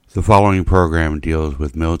The following program deals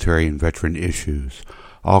with military and veteran issues.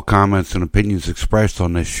 All comments and opinions expressed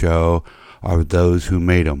on this show are those who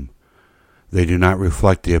made them. They do not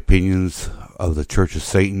reflect the opinions of the Church of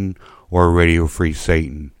Satan or Radio Free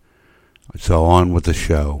Satan. So on with the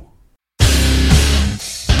show.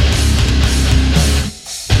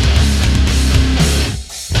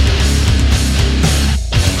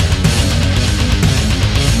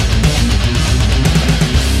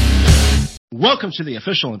 Welcome to the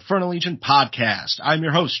official Infernal Legion podcast. I'm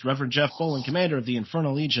your host, Reverend Jeff Bolin, commander of the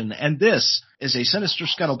Infernal Legion, and this is a Sinister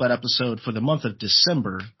Scuttlebutt episode for the month of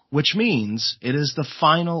December, which means it is the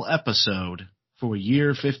final episode for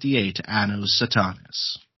year 58, Anno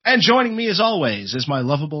Satanas. And joining me as always is my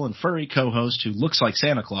lovable and furry co-host who looks like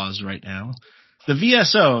Santa Claus right now, the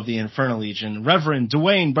VSO of the Infernal Legion, Reverend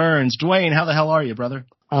Dwayne Burns. Dwayne, how the hell are you, brother?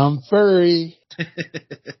 I'm furry.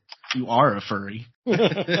 You are a furry. You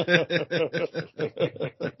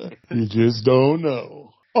just don't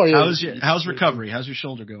know. Oh yeah. How's recovery? How's your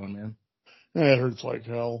shoulder going, man? It hurts like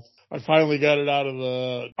hell. I finally got it out of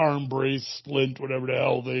the arm brace splint, whatever the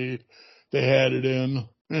hell they had it in.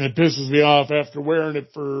 And it pisses me off after wearing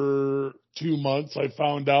it for 2 months. I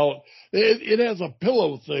found out it has a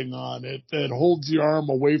pillow thing on it that holds your arm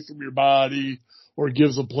away from your body or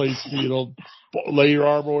gives a place for you to lay your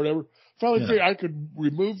arm or whatever. Finally figured I could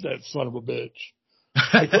remove that son of a bitch.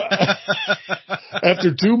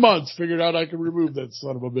 After 2 months, figured out I could remove that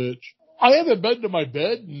son of a bitch. I haven't been to my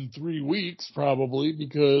bed in 3 weeks, probably,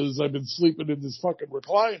 because I've been sleeping in this fucking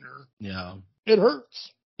recliner. Yeah. It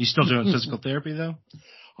hurts. You still doing physical therapy, though?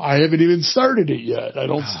 I haven't even started it yet. I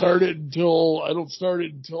don't start it until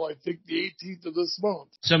I think the 18th of this month.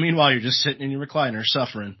 So meanwhile, you're just sitting in your recliner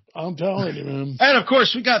suffering. I'm telling you, man. And of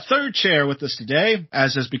course, we got third chair with us today,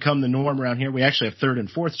 as has become the norm around here. We actually have third and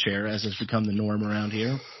fourth chair, as has become the norm around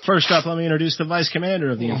here. First up, let me introduce the Vice Commander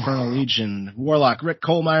of the Infernal Legion, Warlock Rick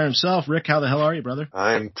Kohlmeyer himself. Rick, how the hell are you, brother?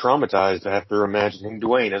 I'm traumatized after imagining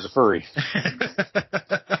Dwayne as a furry.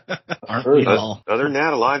 Aren't we all? Other than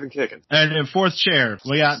that, alive and kicking. And in fourth chair,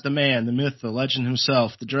 we got the man, the myth, the legend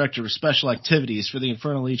himself, the director of special activities for the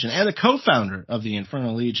Infernal Legion and the co-founder of the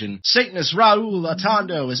Infernal Legion. Satanist Raul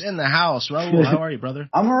Atondo is in the house. Raul, how are you, brother?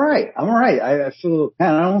 I'm all right. I feel,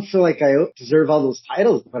 man, I don't feel like I deserve all those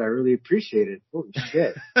titles, but I really appreciate it. Holy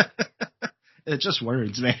shit. It's just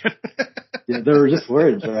words, man. Yeah, they were just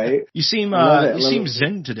words, right? You seem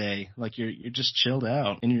zen today, like you're just chilled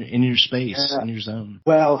out in your space, in your zone.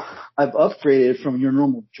 Well, I've upgraded from your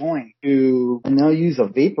normal joint to I now use a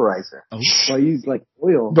vaporizer. Oh. So I use like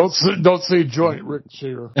oil. Don't say joint, Rick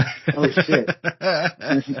here. Oh shit.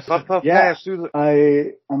 Yeah,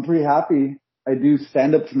 I'm pretty happy. I do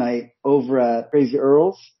stand up tonight over at Crazy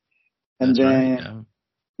Earl's, and That's then. Right, yeah.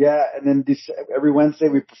 Yeah, and then every Wednesday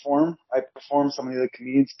we perform. I perform, some of the other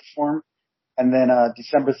comedians perform. And then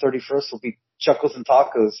December 31st will be Chuckles and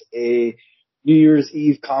Tacos, a New Year's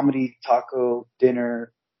Eve comedy taco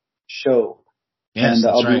dinner show. Yes, and,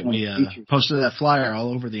 that's right. We posted that flyer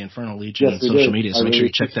all over the Infernal Legion on social media, so make sure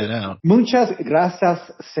you check that out. Muchas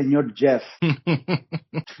gracias, Señor Jeff.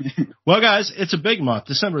 Well, guys, it's a big month.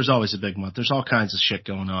 December is always a big month. There's all kinds of shit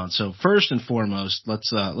going on. So first and foremost,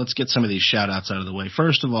 let's get some of these shout-outs out of the way.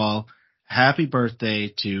 First of all, happy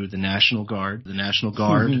birthday to the National Guard. The National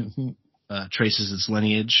Guard traces its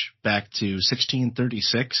lineage back to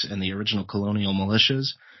 1636 and the original colonial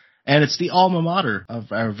militias. And it's the alma mater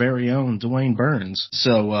of our very own Dwayne Burns.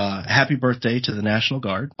 So happy birthday to the National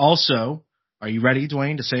Guard. Also, are you ready,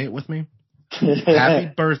 Dwayne, to say it with me?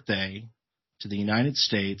 Happy birthday to the United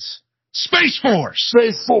States Space Force!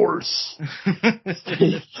 Space Force!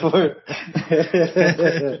 Space Force.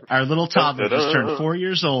 Our little toddler just turned 4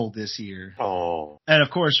 years old this year. Oh. And of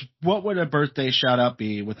course, what would a birthday shout out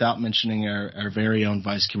be without mentioning our very own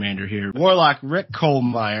Vice Commander here, Warlock Rick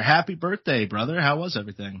Kohlmeyer. Happy birthday, brother. How was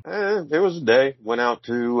everything? It was a day. Went out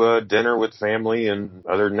to dinner with family, and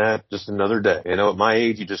other than that, just another day. You know, at my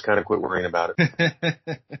age, you just kind of quit worrying about it.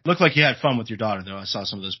 Looked like you had fun with your daughter, though. I saw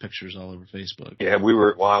some of those pictures all over Facebook. Yeah, we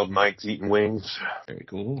were at Wild Mike's eating wings. Very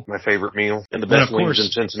cool. My favorite meal. And the best wings in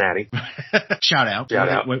Cincinnati. Shout out. Shout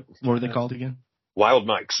out. What were they called again? Wild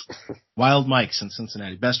Mike's. Wild Mike's in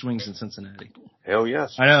Cincinnati. Best wings in Cincinnati. Hell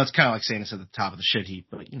yes. I know it's kind of like saying it's at the top of the shit heap,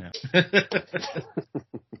 but you know.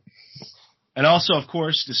 And also, of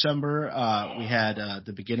course, December, we had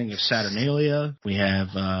the beginning of Saturnalia. We have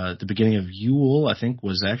the beginning of Yule, I think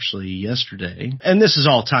was actually yesterday. And this is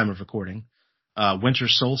all time of recording. Winter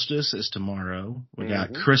solstice is tomorrow. We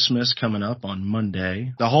got Christmas coming up on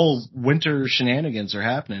Monday. The whole winter shenanigans are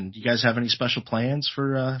happening. Do you guys have any special plans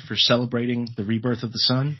for celebrating the rebirth of the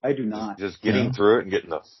sun? I do not. Just getting through it and getting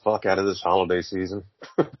the fuck out of this holiday season.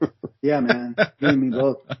 Yeah, man. You and me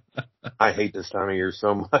both. I hate this time of year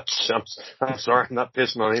so much. I'm sorry, I'm not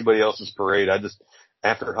pissing on anybody else's parade.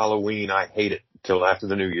 After Halloween, I hate it till after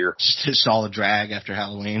the new year. Just all a drag after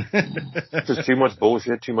Halloween. Just too much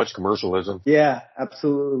bullshit, too much commercialism. Yeah,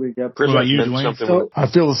 absolutely. Yep. What about you, Dwayne?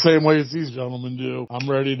 I feel the same way as these gentlemen do. I'm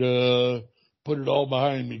ready to put it all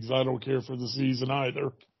behind me because I don't care for the season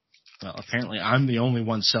either. Well, apparently I'm the only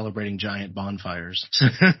one celebrating giant bonfires.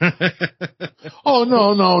 Oh,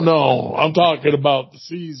 no. I'm talking about the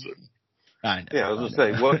season. I know. Yeah, I was going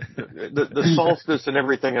to say, what the solstice and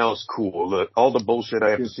everything else, cool. All the bullshit I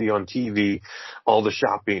have to see on TV, all the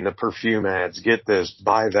shopping, the perfume ads, get this,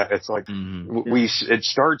 buy that. It's like, it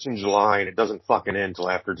starts in July and it doesn't fucking end till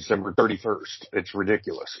after December 31st. It's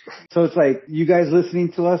ridiculous. So it's like, you guys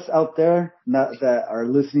listening to us out there that are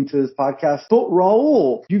listening to this podcast, but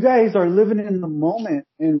Raul, you guys are living in the moment.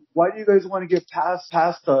 And why do you guys want to get past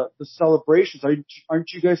the celebrations?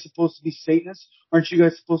 Aren't you guys supposed to be Satanists? Aren't you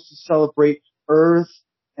guys supposed to celebrate Earth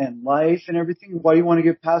and life and everything? Why do you want to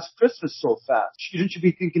get past Christmas so fast? Shouldn't you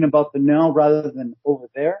be thinking about the now rather than over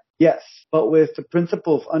there? Yes, but with the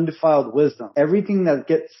principle of undefiled wisdom, everything that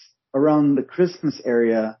gets around the Christmas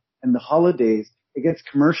area and the holidays, it gets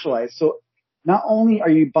commercialized. So not only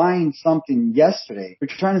are you buying something yesterday, but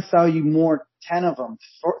you're trying to sell you more, 10 of them,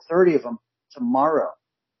 30 of them tomorrow.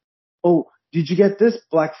 Oh, did you get this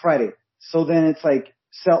Black Friday? So then it's like,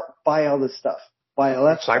 buy all this stuff. Buy all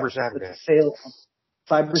that Cyber stuff. Saturday. It's a sale.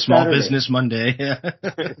 Cyber Small Saturday. Business Monday.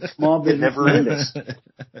 Small Business It never Monday. ends.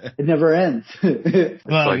 It never ends.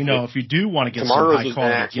 Well, like if you do want to get some tomorrow's high is an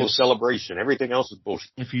quality actual gifts, celebration. Everything else is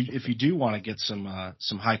bullshit. if you do want to get some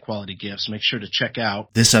high quality gifts, make sure to check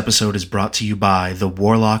out. This episode is brought to you by the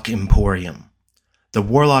Warlock Emporium. The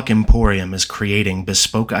Warlock Emporium is creating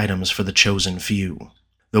bespoke items for the chosen few.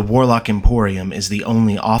 The Warlock Emporium is the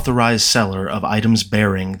only authorized seller of items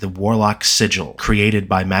bearing the Warlock Sigil, created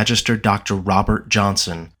by Magister Dr. Robert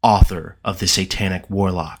Johnson, author of The Satanic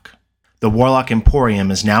Warlock. The Warlock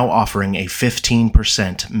Emporium is now offering a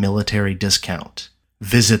 15% military discount.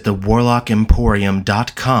 Visit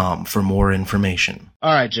thewarlockemporium.com for more information.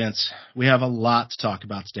 All right, gents, we have a lot to talk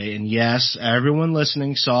about today. And yes, everyone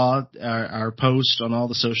listening saw our post on all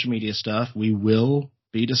the social media stuff. We will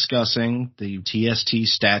be discussing the TST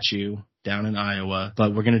statue down in Iowa,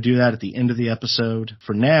 but we're going to do that at the end of the episode.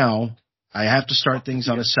 For now, I have to start things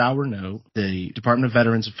on a sour note. The Department of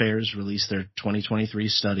Veterans Affairs released their 2023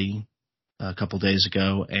 study a couple days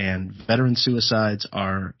ago, and veteran suicides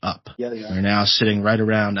are up. Yeah, they are. They're now sitting right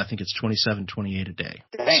around, I think it's 27, 28 a day.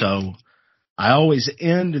 Dang. So I always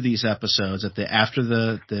end these episodes after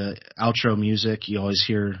the outro music. You always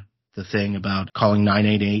hear the thing about calling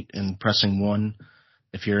 988 and pressing 1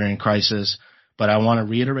 if you're in crisis. But I want to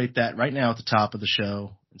reiterate that right now at the top of the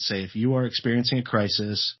show and say, if you are experiencing a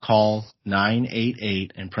crisis, call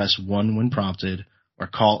 988 and press 1 when prompted, or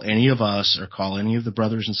call any of us, or call any of the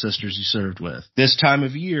brothers and sisters you served with. This time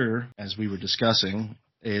of year, as we were discussing,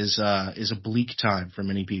 is a bleak time for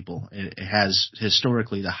many people. It has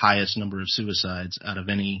historically the highest number of suicides out of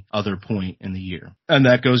any other point in the year. And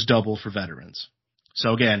that goes double for veterans.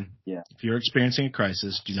 So again, If you're experiencing a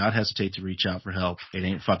crisis, do not hesitate to reach out for help. It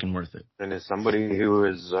ain't fucking worth it. And as somebody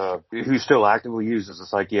who still actively uses the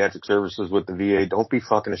psychiatric services with the VA, don't be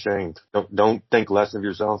fucking ashamed. Don't think less of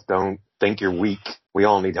yourself. Don't think you're weak. We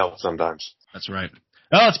all need help sometimes. That's right.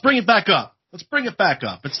 Now let's bring it back up. It's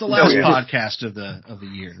the last podcast of the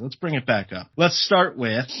year. Let's bring it back up. Let's start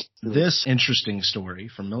with this interesting story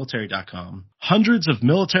from military.com. Hundreds of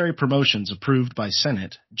military promotions approved by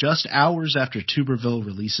Senate just hours after Tuberville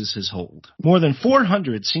releases his hold. More than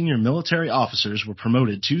 400 senior military officers were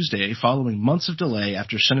promoted Tuesday following months of delay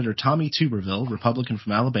after Senator Tommy Tuberville, Republican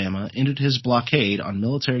from Alabama, ended his blockade on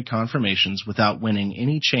military confirmations without winning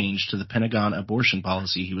any change to the Pentagon abortion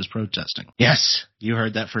policy he was protesting. Yes, you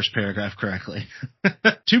heard that first paragraph correctly.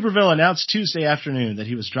 Tuberville announced Tuesday afternoon that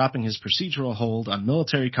he was dropping his procedural hold on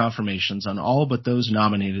military confirmations on all but those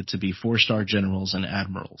nominated to be 4-star generals and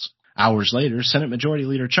admirals. Hours later, Senate Majority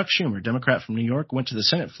Leader Chuck Schumer, Democrat from New York, went to the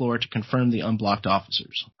Senate floor to confirm the unblocked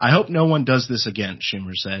officers. "I hope no one does this again,"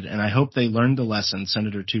 Schumer said, "and I hope they learned the lesson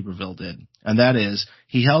Senator Tuberville did. And that is,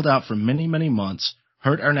 he held out for many, many months,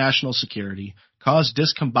 hurt our national security, caused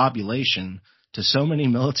discombobulation to so many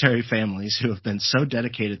military families who have been so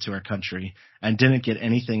dedicated to our country, and didn't get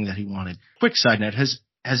anything that he wanted." Quick side note, has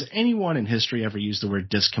has anyone in history ever used the word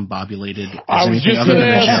discombobulated as I was anything just other gonna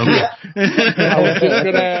than a ask joke? I was just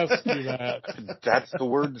going to ask you that. That's the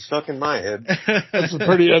word that stuck in my head. That's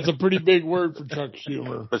a pretty big word for Chuck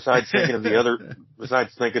Schumer. Besides thinking of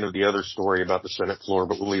the other story about the Senate floor,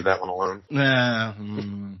 but we'll leave that one alone.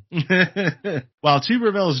 While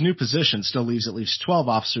Tuberville's new position still leaves at least 12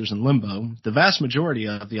 officers in limbo, the vast majority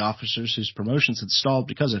of the officers whose promotions had stalled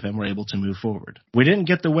because of him were able to move forward. We didn't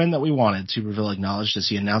get the win that we wanted, Tuberville acknowledged as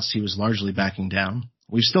he announced he was largely backing down.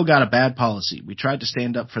 We've still got a bad policy. We tried to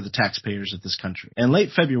stand up for the taxpayers of this country. In late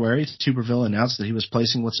February, Tuberville announced that he was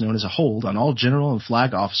placing what's known as a hold on all general and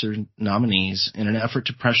flag officer nominees in an effort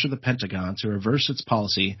to pressure the Pentagon to reverse its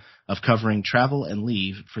policy of covering travel and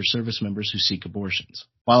leave for service members who seek abortions.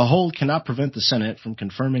 While a hold cannot prevent the Senate from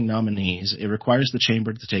confirming nominees, it requires the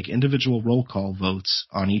chamber to take individual roll call votes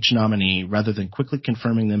on each nominee rather than quickly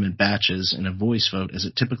confirming them in batches in a voice vote as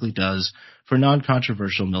it typically does for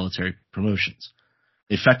non-controversial military promotions,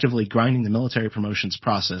 effectively grinding the military promotions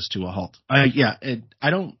process to a halt. I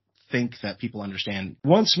don't think that people understand.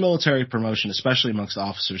 Once military promotion, especially amongst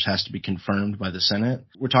officers, has to be confirmed by the Senate,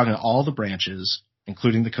 we're talking all the branches,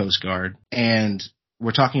 including the Coast Guard, and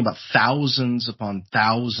we're talking about thousands upon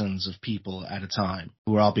thousands of people at a time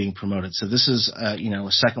who are all being promoted. So this is, a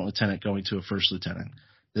second lieutenant going to a first lieutenant.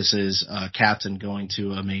 This is a captain going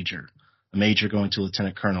to a major going to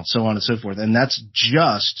lieutenant colonel, so on and so forth. And that's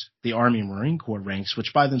just the Army and Marine Corps ranks,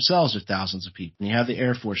 which by themselves are thousands of people. And you have the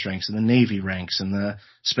Air Force ranks and the Navy ranks and the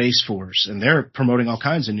Space Force, and they're promoting all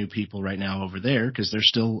kinds of new people right now over there because they're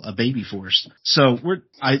still a baby force. So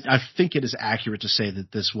I think it is accurate to say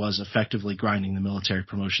that this was effectively grinding the military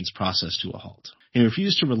promotions process to a halt. He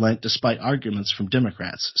refused to relent despite arguments from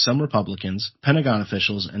Democrats, some Republicans, Pentagon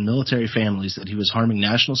officials, and military families that he was harming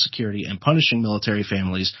national security and punishing military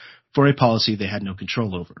families for a policy they had no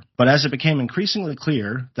control over. But as it became increasingly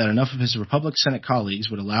clear that enough of his Republican Senate colleagues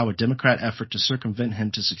would allow a Democrat effort to circumvent him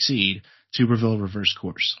to succeed, Tuberville reversed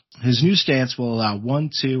course. His new stance will allow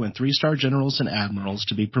 1-, 2-, and 3-star generals and admirals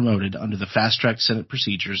to be promoted under the fast-track Senate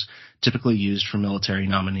procedures typically used for military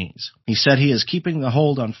nominees. He said he is keeping the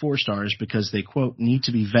hold on 4 stars because they, quote, need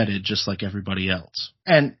to be vetted just like everybody else.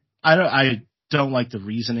 And I don't like the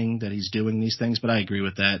reasoning that he's doing these things, but I agree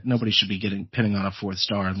with that. Nobody should be pinning on a 4th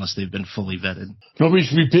star unless they've been fully vetted. Nobody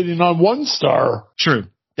should be pinning on 1 star. True.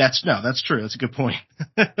 That's true. That's a good point.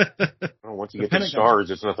 Well, once you get to stars,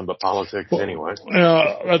 it's nothing but politics anyway.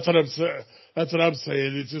 That's what I'm saying. That's what I'm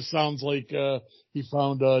saying. It just sounds like he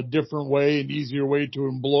found a different way, an easier way to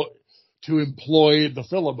employ the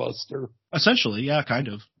filibuster. Essentially, yeah, kind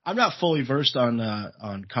of. I'm not fully versed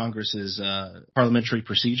on Congress's parliamentary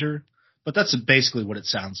procedure, but that's basically what it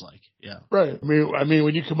sounds like. Yeah. Right. I mean,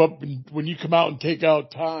 when you come out and take out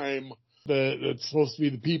time that's supposed to be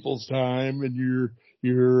the people's time, and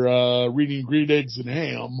you're reading green eggs and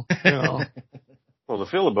ham, you know. Well, the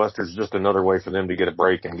filibuster is just another way for them to get a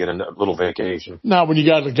break and get a little vacation. Now, when you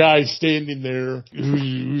got a guy standing there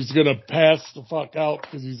who's going to pass the fuck out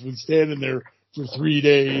because he's been standing there for 3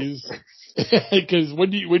 days, because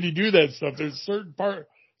when you do that stuff, there's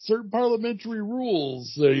certain parliamentary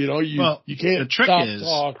rules. You can't stop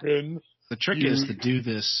talking. The trick is to do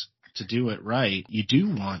this, to do it right. You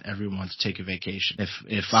do want everyone to take a vacation.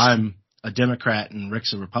 If I'm a Democrat and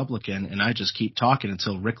Rick's a Republican and I just keep talking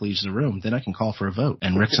until Rick leaves the room, then I can call for a vote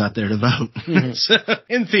and Rick's not there to vote. So,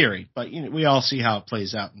 in theory, but we all see how it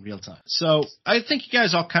plays out in real time. So I think you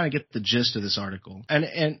guys all kind of get the gist of this article, and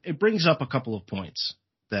it brings up a couple of points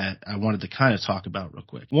that I wanted to kind of talk about real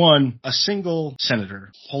quick. One, a single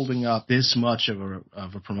senator holding up this much of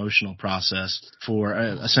a promotional process for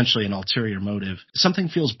essentially an ulterior motive. Something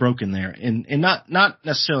feels broken there, and not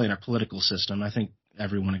necessarily in our political system. I think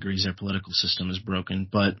everyone agrees their political system is broken,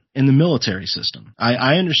 but in the military system,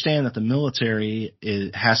 I understand that the military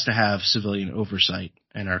has to have civilian oversight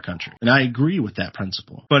in our country, and I agree with that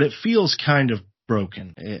principle, but it feels kind of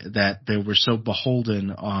broken that they were so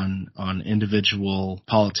beholden on individual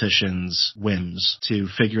politicians' whims to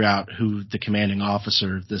figure out who the commanding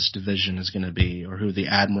officer of this division is going to be or who the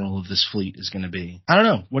admiral of this fleet is going to be. I don't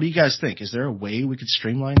know. What do you guys think? Is there a way we could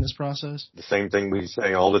streamline this process? The same thing we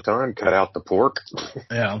say all the time, cut out the pork.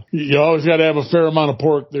 Yeah. You always got to have a fair amount of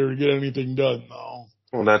pork there to get anything done, though.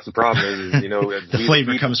 Well, that's the problem is, the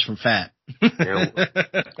flavor comes from fat.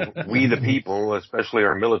 We the people, especially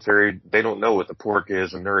our military, they don't know what the pork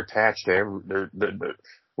is, and they're attached to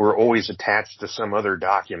we're always attached to some other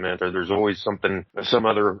document, or there's always some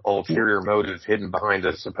other ulterior motive hidden behind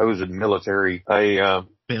a supposed military.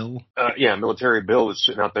 bill. Military bill is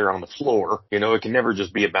sitting out there on the floor. It can never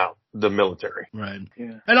just be about the military. Right.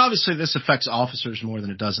 Yeah. And obviously this affects officers more than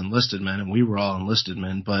it does enlisted men, and we were all enlisted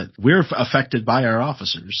men, but we're affected by our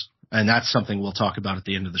officers. And that's something we'll talk about at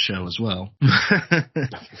the end of the show as well.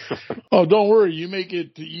 Oh, don't worry. You make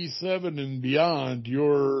it to E7 and beyond,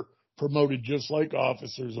 you're promoted just like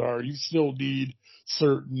officers are. You still need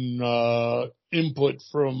certain input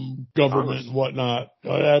from government and whatnot.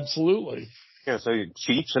 Absolutely. Yeah, so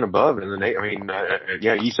chiefs and above, and then E7 and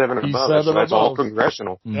above. E7 So that's all above.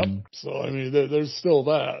 congressional. Yep. So, I mean, there's still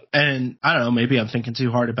that. And I don't know, maybe I'm thinking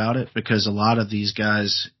too hard about it, because a lot of these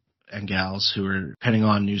guys and gals who are depending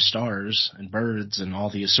on new stars and birds and all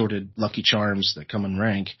the assorted lucky charms that come in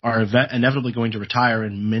rank are inevitably going to retire,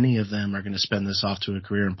 and many of them are going to spend this off to a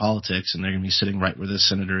career in politics, and they're going to be sitting right where this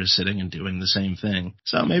senator is sitting and doing the same thing.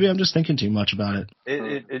 So maybe I'm just thinking too much about it.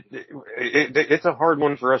 It's a hard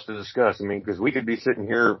one for us to discuss. I mean, because we could be sitting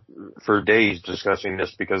here for days discussing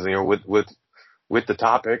this, because with the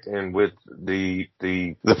topic and with the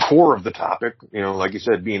core of the topic, like you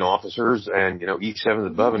said, being officers and, E7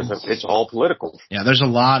 above, and it's all political. Yeah, there's a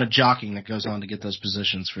lot of jockeying that goes on to get those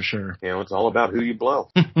positions for sure. It's all about who you blow.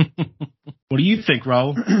 What do you think,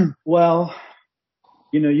 Raul? Well,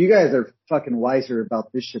 you guys are fucking wiser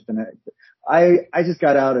about this shit than I just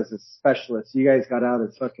got out as a specialist. You guys got out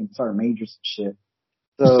as fucking sergeant majors and shit.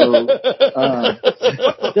 So,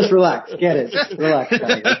 just relax. Get it. Relax,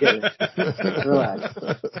 guys. Get it.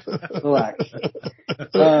 Relax.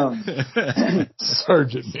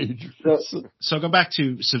 Sergeant Major. So go back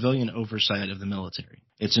to civilian oversight of the military.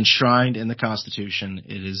 It's enshrined in the Constitution.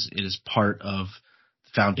 It is part of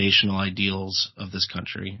foundational ideals of this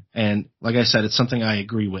country. And like I said, it's something I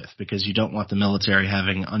agree with, because you don't want the military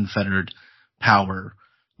having unfettered power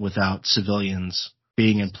without civilians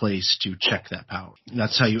being in place to check that power. And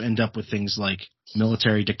that's how you end up with things like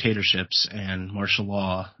military dictatorships and martial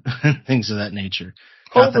law and things of that nature.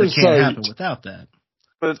 Not that it can't happen without that.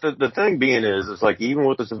 But the thing being is, it's like, even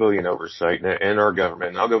with the civilian oversight and our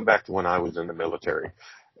government, and I'll go back to when I was in the military,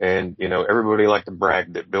 and, everybody liked to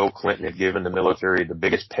brag that Bill Clinton had given the military the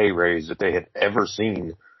biggest pay raise that they had ever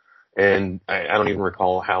seen. And I don't even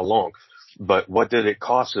recall how long. But what did it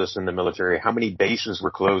cost us in the military? How many bases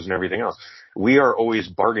were closed and everything else? We are always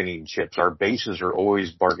bargaining chips. Our bases are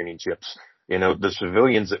always bargaining chips. The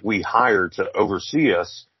civilians that we hire to oversee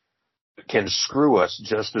us can screw us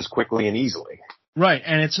just as quickly and easily. Right.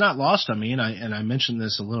 And it's not lost on me, and I mentioned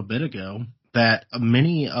this a little bit ago, that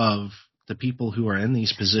many of the people who are in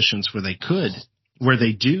these positions where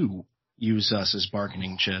they do use us as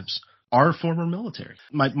bargaining chips, are former military.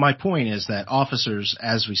 My point is that officers,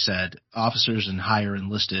 as we said, officers and higher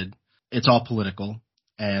enlisted, it's all political,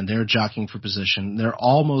 and they're jockeying for position. They're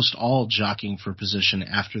almost all jockeying for position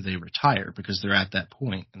after they retire, because they're at that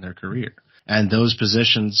point in their career. And those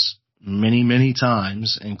positions many, many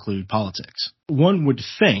times include politics. One would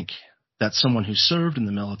think that someone who served in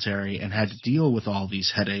the military and had to deal with all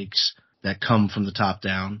these headaches that come from the top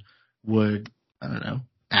down would,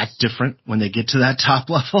 act different when they get to that top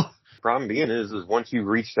level. Problem being is once you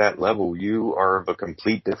reach that level, you are of a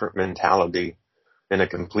complete different mentality and a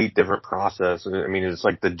complete different process. I mean, it's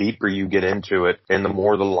like the deeper you get into it and the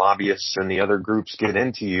more the lobbyists and the other groups get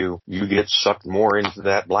into you, you get sucked more into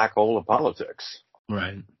that black hole of politics.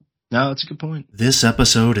 Right. No, that's a good point. This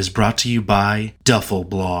episode is brought to you by Duffel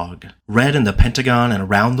Blog. Read in the Pentagon and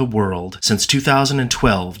around the world, since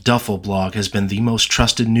 2012, Duffel Blog has been the most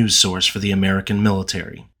trusted news source for the American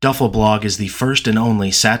military. Duffel Blog is the first and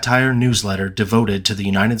only satire newsletter devoted to the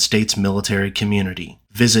United States military community.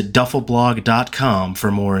 Visit duffelblog.com for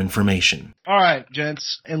more information. All right,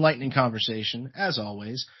 gents, enlightening conversation, as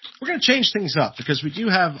always. We're going to change things up, because we do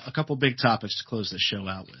have a couple big topics to close this show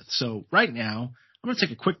out with. So right now, I'm going to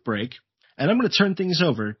take a quick break, and I'm going to turn things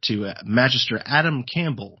over to Magister Adam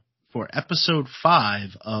Campbell for Episode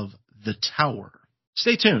 5 of The Tower.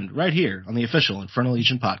 Stay tuned right here on the official Infernal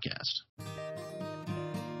Legion podcast.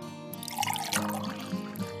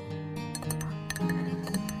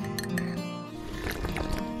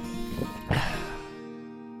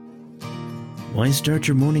 Why start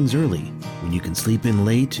your mornings early when you can sleep in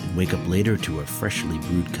late and wake up later to a freshly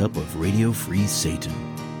brewed cup of Radio Free Satan?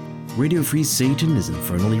 Radio Free Satan is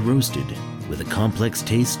infernally roasted, with a complex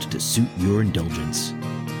taste to suit your indulgence.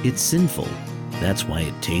 It's sinful, that's why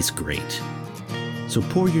it tastes great. So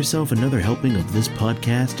pour yourself another helping of this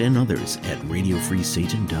podcast and others at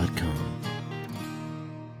radiofreesatan.com.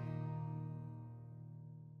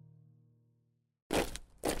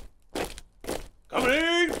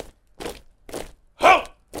 Coming! Halt!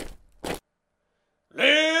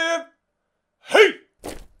 Live! Hey!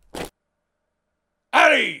 Out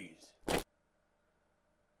at ease.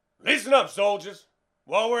 Listen up, soldiers.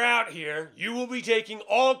 While we're out here, you will be taking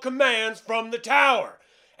all commands from the tower.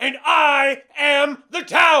 And I am the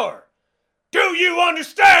tower. Do you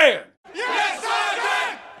understand? Yes,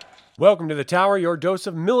 Sergeant! Welcome to the Tower, your dose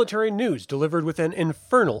of military news delivered with an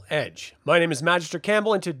infernal edge. My name is Magister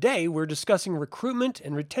Campbell, and today we're discussing recruitment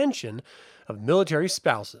and retention of military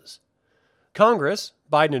spouses. Congress,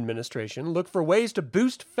 Biden administration, look for ways to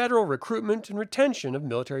boost federal recruitment and retention of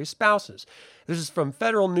military spouses. This is from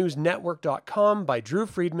federalnewsnetwork.com by Drew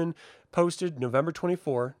Friedman, posted November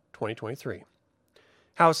 24, 2023.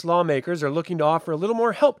 House lawmakers are looking to offer a little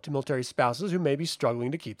more help to military spouses who may be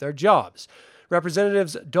struggling to keep their jobs.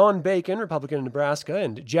 Representatives Don Bacon, Republican of Nebraska,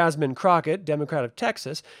 and Jasmine Crockett, Democrat of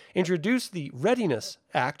Texas, introduced the Readiness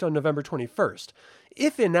Act on November 21st.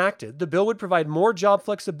 If enacted, the bill would provide more job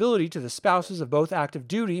flexibility to the spouses of both active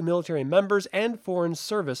duty military members and foreign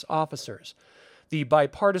service officers. The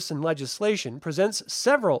bipartisan legislation presents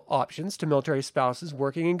several options to military spouses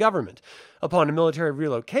working in government. Upon a military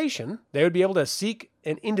relocation, they would be able to seek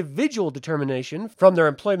an individual determination from their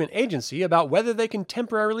employment agency about whether they can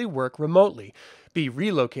temporarily work remotely, be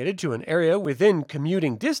relocated to an area within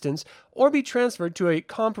commuting distance, or be transferred to a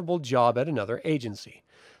comparable job at another agency.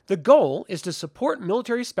 The goal is to support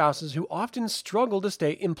military spouses who often struggle to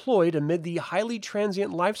stay employed amid the highly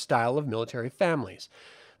transient lifestyle of military families.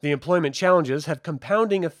 The employment challenges have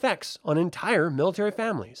compounding effects on entire military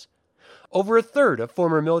families. Over a third of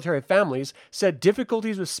former military families said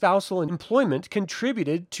difficulties with spousal employment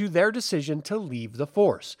contributed to their decision to leave the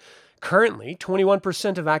force. Currently,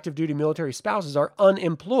 21% of active duty military spouses are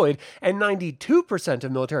unemployed, and 92%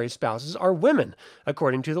 of military spouses are women,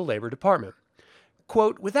 according to the Labor Department.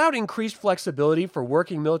 Quote, without increased flexibility for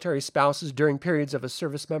working military spouses during periods of a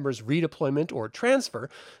service member's redeployment or transfer,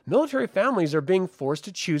 military families are being forced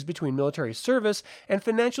to choose between military service and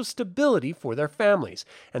financial stability for their families.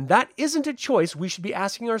 And that isn't a choice we should be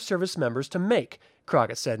asking our service members to make,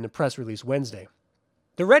 Crockett said in a press release Wednesday.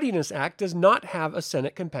 The Readiness Act does not have a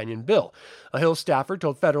Senate companion bill. A Hill staffer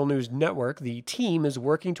told Federal News Network the team is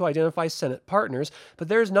working to identify Senate partners, but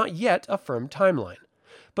there is not yet a firm timeline.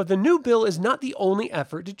 But the new bill is not the only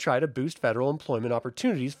effort to try to boost federal employment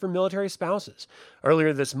opportunities for military spouses.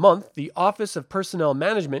 Earlier this month, the Office of Personnel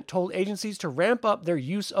Management told agencies to ramp up their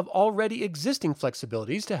use of already existing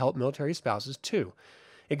flexibilities to help military spouses too.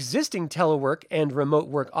 Existing telework and remote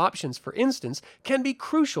work options, for instance, can be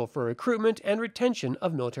crucial for recruitment and retention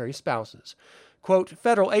of military spouses. Quote,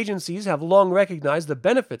 federal agencies have long recognized the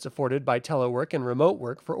benefits afforded by telework and remote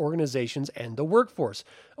work for organizations and the workforce,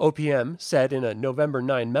 OPM said in a November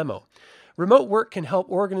 9 memo. Remote work can help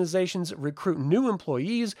organizations recruit new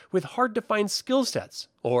employees with hard-to-find skill sets,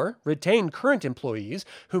 or retain current employees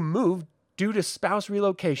who move due to spouse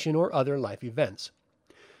relocation or other life events.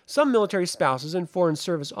 Some military spouses and foreign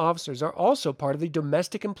service officers are also part of the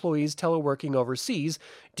Domestic Employees Teleworking Overseas,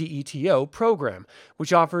 DETO, program,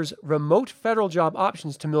 which offers remote federal job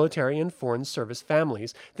options to military and foreign service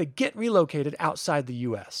families that get relocated outside the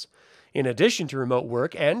U.S. In addition to remote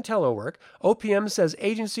work and telework, OPM says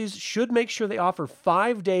agencies should make sure they offer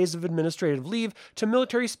 5 days of administrative leave to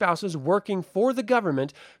military spouses working for the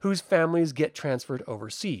government whose families get transferred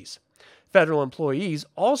overseas. Federal employees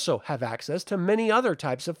also have access to many other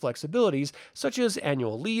types of flexibilities, such as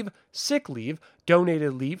annual leave, sick leave,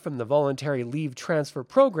 donated leave from the Voluntary Leave Transfer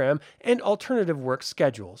Program, and alternative work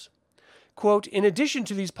schedules. Quote, in addition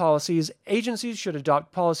to these policies, agencies should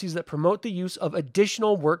adopt policies that promote the use of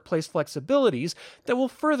additional workplace flexibilities that will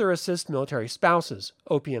further assist military spouses,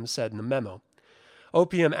 OPM said in the memo.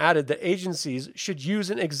 OPM added that agencies should use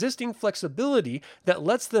an existing flexibility that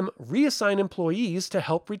lets them reassign employees to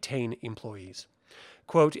help retain employees.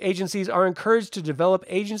 Quote, agencies are encouraged to develop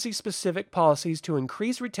agency-specific policies to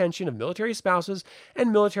increase retention of military spouses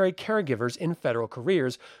and military caregivers in federal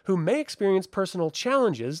careers who may experience personal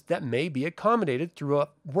challenges that may be accommodated through a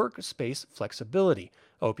workspace flexibility,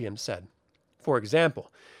 OPM said. For example,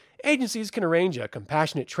 agencies can arrange a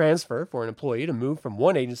compassionate transfer for an employee to move from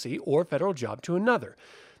one agency or federal job to another.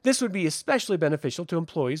 This would be especially beneficial to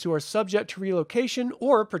employees who are subject to relocation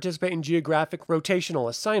or participate in geographic rotational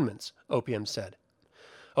assignments, OPM said.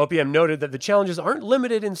 OPM noted that the challenges aren't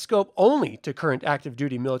limited in scope only to current active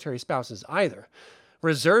duty military spouses either.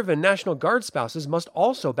 Reserve and National Guard spouses must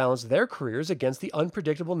also balance their careers against the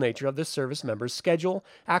unpredictable nature of the service member's schedule,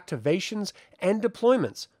 activations, and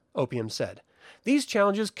deployments, OPM said. These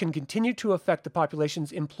challenges can continue to affect the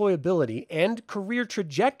population's employability and career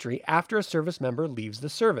trajectory after a service member leaves the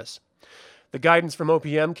service. The guidance from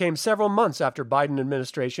OPM came several months after Biden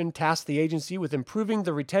administration tasked the agency with improving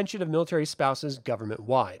the retention of military spouses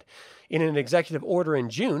government-wide. In an executive order in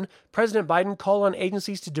June, President Biden called on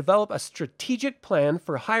agencies to develop a strategic plan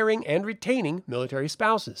for hiring and retaining military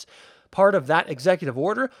spouses. Part of that executive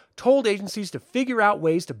order told agencies to figure out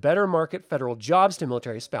ways to better market federal jobs to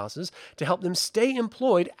military spouses to help them stay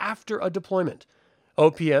employed after a deployment.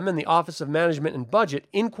 OPM and the Office of Management and Budget,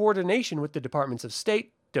 in coordination with the Departments of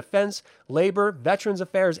State, Defense, Labor, Veterans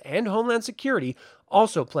Affairs, and Homeland Security,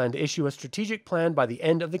 also plan to issue a strategic plan by the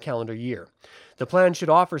end of the calendar year. The plan should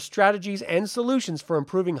offer strategies and solutions for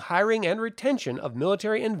improving hiring and retention of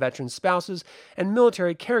military and veteran spouses and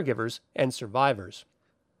military caregivers and survivors.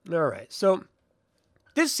 All right, so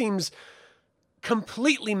this seems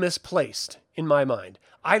completely misplaced in my mind.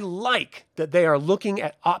 I like that they are looking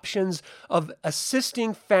at options of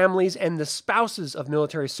assisting families and the spouses of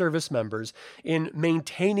military service members in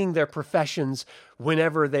maintaining their professions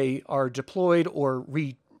whenever they are deployed or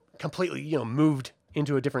completely, moved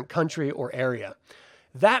into a different country or area.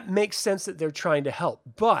 That makes sense that they're trying to help,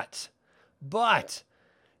 but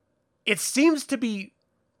it seems to be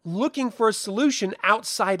looking for a solution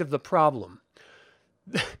outside of the problem.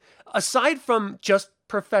 Aside from just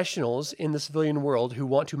professionals in the civilian world who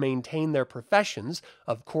want to maintain their professions,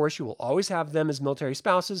 of course, you will always have them as military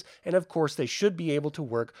spouses, and of course, they should be able to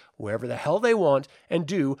work wherever the hell they want and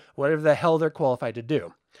do whatever the hell they're qualified to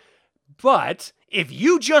do. But if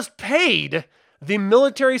you just paid the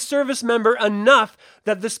military service member enough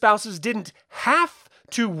that the spouses didn't have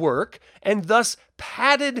to work and thus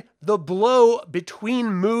padded the blow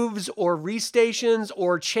between moves or restations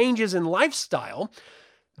or changes in lifestyle,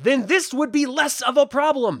 then this would be less of a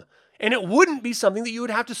problem. And it wouldn't be something that you would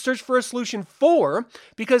have to search for a solution for,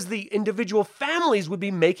 because the individual families would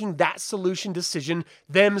be making that solution decision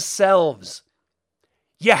themselves.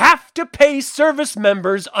 You have to pay service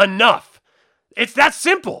members enough. It's that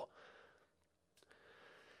simple.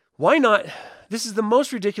 Why not? This is the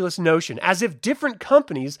most ridiculous notion, as if different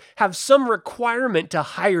companies have some requirement to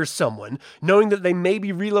hire someone, knowing that they may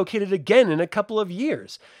be relocated again in a couple of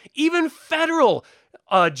years. Even federal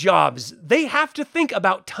jobs, they have to think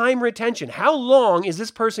about time retention. How long is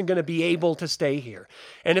this person going to be able to stay here?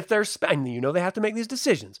 And if their spouse, they have to make these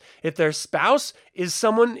decisions. If their spouse is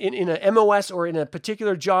someone in an MOS or in a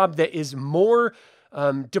particular job that is more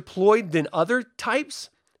deployed than other types,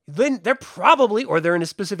 then they're probably, or they're in a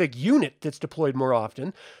specific unit that's deployed more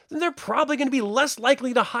often, then they're probably going to be less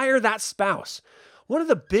likely to hire that spouse. One of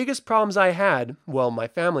the biggest problems I had, my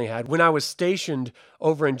family had, when I was stationed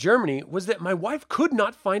over in Germany was that my wife could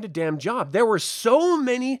not find a damn job. There were so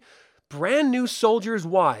many brand new soldiers'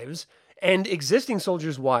 wives and existing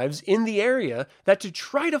soldiers' wives in the area that to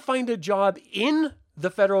try to find a job in the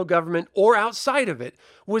federal government or outside of it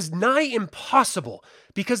was nigh impossible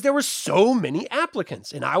because there were so many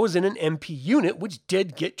applicants. And I was in an MP unit, which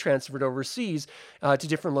did get transferred overseas to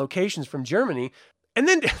different locations from Germany. And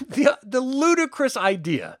then the ludicrous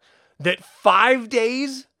idea that 5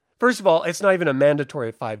 days, first of all, it's not even a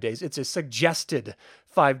mandatory 5 days. It's a suggested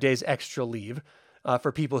 5 days extra leave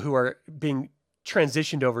for people who are being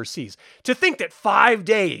transitioned overseas. To think that 5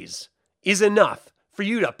 days is enough for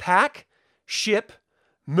you to pack, ship,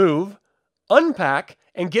 move, unpack,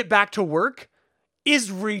 and get back to work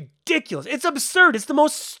is ridiculous. It's absurd. It's the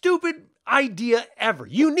most stupid idea ever.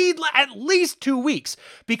 You need at least 2 weeks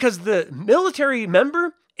because the military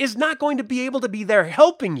member is not going to be able to be there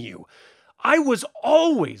helping you. I was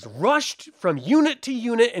always rushed from unit to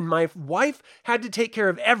unit, and my wife had to take care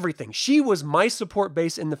of everything. She was my support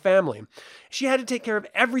base in the family. She had to take care of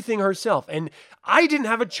everything herself, and I didn't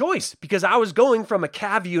have a choice because I was going from a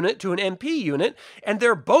CAV unit to an MP unit, and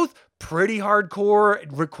they're both pretty hardcore,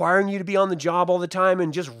 requiring you to be on the job all the time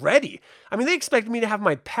and just ready. I mean, they expected me to have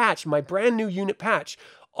my patch, my brand new unit patch,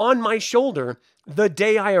 on my shoulder the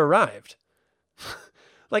day I arrived.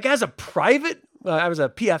 Like, as a private, I was a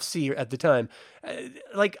PFC at the time,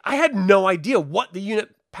 I had no idea what the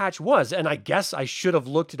unit patch was, and I guess I should have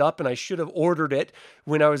looked it up and I should have ordered it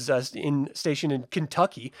when I was stationed in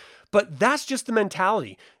Kentucky, but that's just the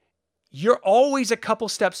mentality. You're always a couple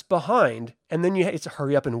steps behind, and then it's a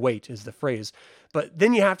hurry up and wait is the phrase. But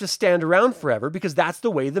then you have to stand around forever because that's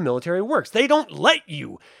the way the military works. They don't let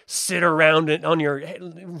you sit around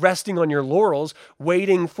resting on your laurels,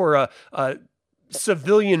 waiting for a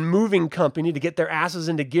civilian moving company to get their asses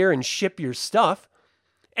into gear and ship your stuff.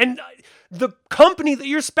 And the company that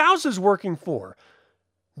your spouse is working for,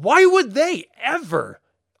 why would they ever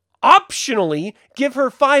optionally give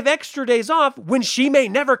her 5 extra days off when she may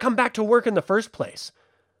never come back to work in the first place?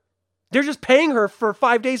 They're just paying her for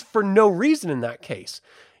 5 days for no reason in that case.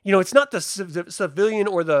 You know, it's not the civilian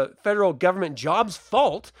or the federal government job's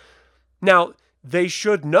fault. Now, they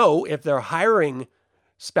should know if they're hiring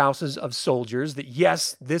spouses of soldiers that,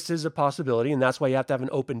 yes, this is a possibility, and that's why you have to have an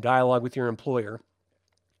open dialogue with your employer.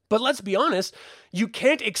 But let's be honest, you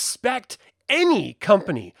can't expect any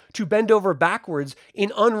company to bend over backwards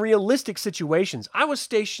in unrealistic situations. I was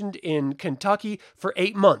stationed in Kentucky for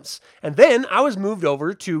 8 months, and then I was moved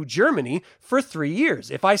over to Germany for 3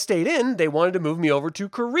 years. If I stayed in, they wanted to move me over to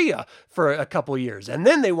Korea for a couple of years, and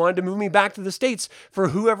then they wanted to move me back to the States for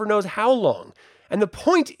whoever knows how long. And the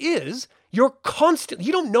point is, you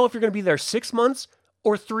don't know if you're going to be there 6 months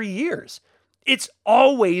or 3 years. It's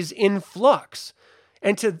always in flux.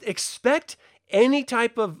 And to expect any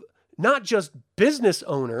type of, not just business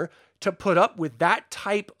owner, to put up with that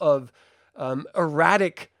type of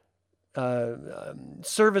erratic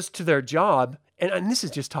service to their job, and this is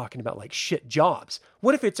just talking about like shit jobs.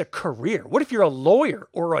 What if it's a career? What if you're a lawyer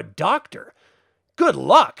or a doctor? Good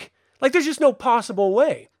luck. Like, there's just no possible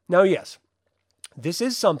way. Now, yes, this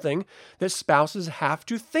is something that spouses have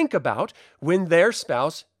to think about when their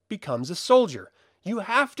spouse becomes a soldier. You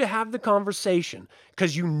have to have the conversation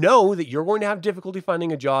because you know that you're going to have difficulty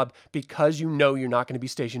finding a job because you know you're not going to be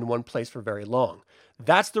stationed in one place for very long.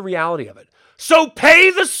 That's the reality of it. So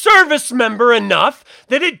pay the service member enough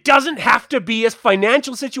that it doesn't have to be a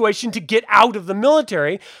financial situation to get out of the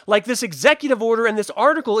military, like this executive order and this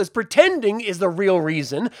article is pretending is the real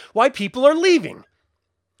reason why people are leaving.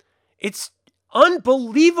 It's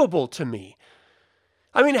unbelievable to me.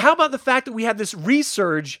 I mean, how about the fact that we had this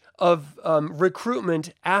resurge of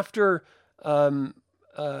recruitment after the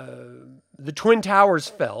Twin Towers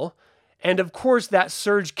fell? And of course, that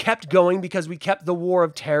surge kept going because we kept the war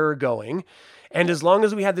of terror going. And as long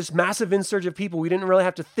as we had this massive insurge of people, we didn't really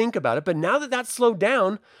have to think about it. But now that that's slowed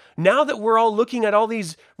down, now that we're all looking at all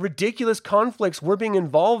these ridiculous conflicts we're being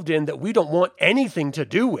involved in that we don't want anything to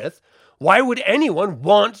do with, why would anyone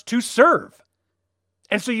want to serve?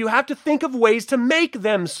 And so you have to think of ways to make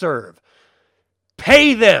them serve.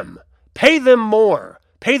 Pay them. Pay them more.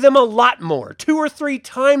 Pay them a lot more. 2 or 3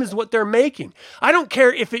 times what they're making. I don't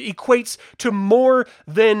care if it equates to more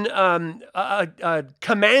than a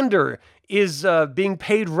commander is being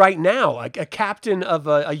paid right now. A captain of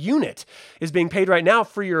a unit is being paid right now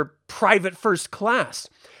for your private first class.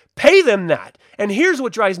 Pay them that. And here's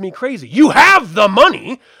what drives me crazy. You have the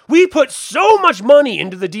money. We put so much money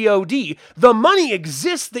into the DOD. The money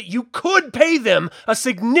exists that you could pay them a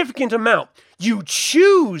significant amount. You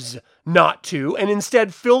choose not to and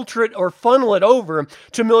instead filter it or funnel it over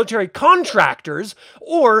to military contractors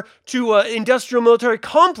or to an industrial military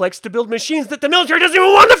complex to build machines that the military doesn't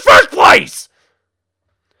even want in the first place.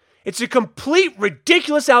 It's a complete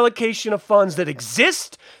ridiculous allocation of funds that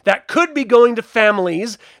exist, that could be going to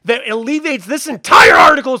families, that alleviates this entire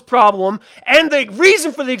article's problem and the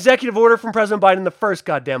reason for the executive order from President Biden in the first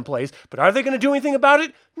goddamn place. But are they going to do anything about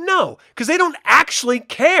it? No, because they don't actually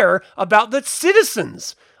care about the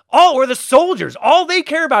citizens or the soldiers. All they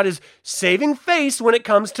care about is saving face when it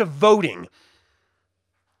comes to voting.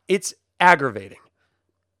 It's aggravating.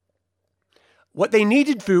 What they need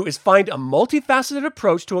to do is find a multifaceted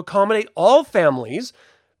approach to accommodate all families,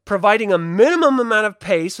 providing a minimum amount of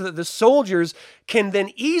pay so that the soldiers can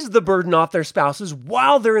then ease the burden off their spouses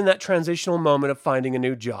while they're in that transitional moment of finding a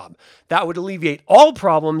new job. That would alleviate all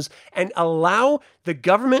problems and allow the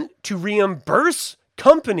government to reimburse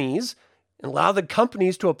companies and allow the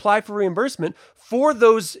companies to apply for reimbursement for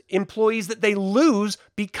those employees that they lose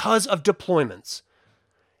because of deployments.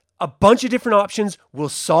 A bunch of different options will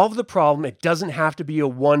solve the problem. It doesn't have to be a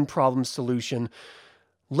one-problem solution.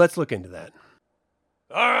 Let's look into that.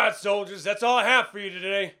 All right, soldiers, that's all I have for you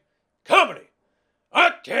today. Company,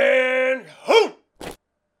 attend hoot!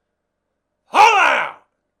 Haul out!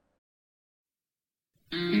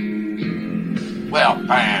 Well,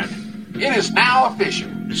 man, it is now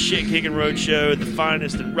official. The Shit Kicking Roadshow, the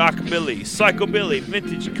finest in rockabilly, psychobilly,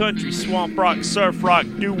 vintage country, swamp rock, surf rock,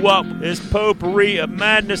 doo-wop, this potpourri of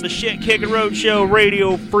madness. The Shit Kicking Roadshow,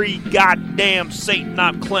 radio free, goddamn Satan.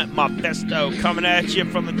 I'm Clint Mephisto, coming at you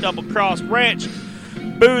from the Double Cross Ranch.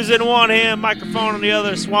 Booze in one hand, microphone on the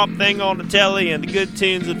other, Swamp Thing on the telly, and the good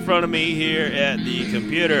tunes in front of me here at the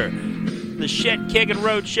computer. The Shit Kicking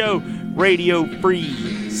Roadshow, radio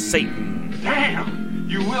free, Satan. Damn!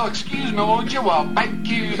 You will excuse me, won't you? Well, thank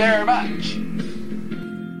you very much.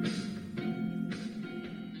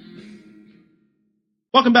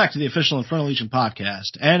 Welcome back to the official Infernal Legion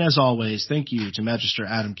podcast. And as always, thank you to Magister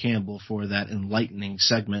Adam Campbell for that enlightening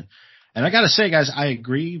segment. And I got to say, guys, I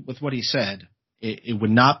agree with what he said. It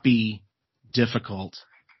would not be difficult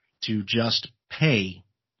to just pay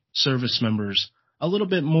service members a little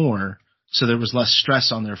bit more so there was less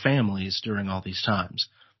stress on their families during all these times.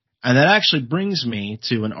 And that actually brings me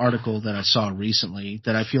to an article that I saw recently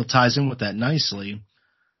that I feel ties in with that nicely.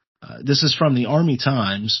 This is from the Army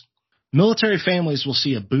Times. Military families will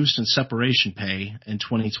see a boost in separation pay in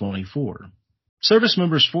 2024. Service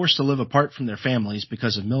members forced to live apart from their families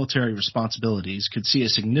because of military responsibilities could see a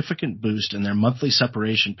significant boost in their monthly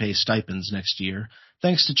separation pay stipends next year,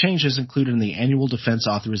 thanks to changes included in the annual defense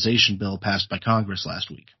authorization bill passed by Congress last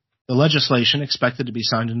week. The legislation, expected to be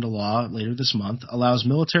signed into law later this month, allows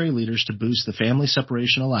military leaders to boost the family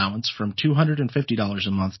separation allowance from $250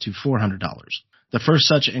 a month to $400, the first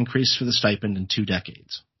such increase for the stipend in 2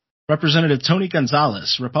 decades. Representative Tony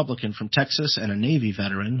Gonzalez, Republican from Texas and a Navy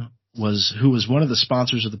veteran, who was one of the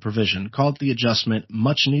sponsors of the provision, called the adjustment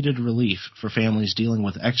much-needed relief for families dealing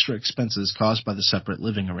with extra expenses caused by the separate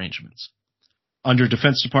living arrangements. Under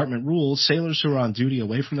Defense Department rules, sailors who are on duty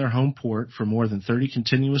away from their home port for more than 30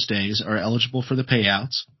 continuous days are eligible for the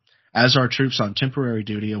payouts, as are troops on temporary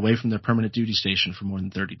duty away from their permanent duty station for more than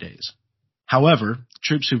 30 days. However,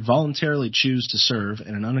 troops who voluntarily choose to serve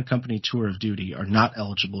in an unaccompanied tour of duty are not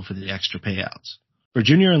eligible for the extra payouts. For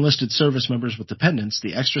junior enlisted service members with dependents,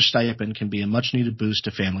 the extra stipend can be a much-needed boost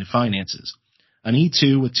to family finances. An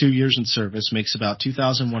E2 with 2 years in service makes about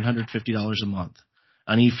 $2,150 a month.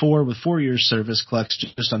 An E4 with 4 years service collects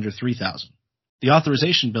just under $3,000. The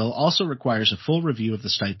authorization bill also requires a full review of the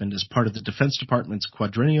stipend as part of the Defense Department's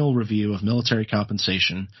quadrennial review of military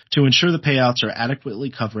compensation to ensure the payouts are adequately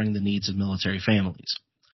covering the needs of military families.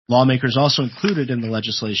 Lawmakers also included in the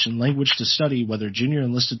legislation language to study whether junior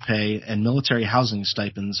enlisted pay and military housing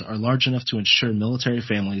stipends are large enough to ensure military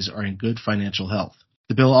families are in good financial health.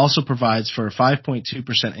 The bill also provides for a 5.2%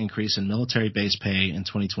 increase in military base pay in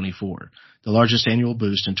 2024, the largest annual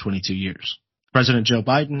boost in 22 years. President Joe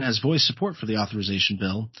Biden has voiced support for the authorization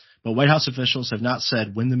bill, but White House officials have not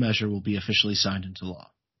said when the measure will be officially signed into law.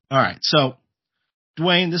 All right, so,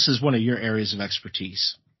 Dwayne, this is one of your areas of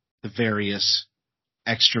expertise, the various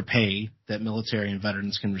extra pay that military and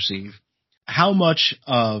veterans can receive. How much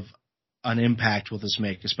of an impact will this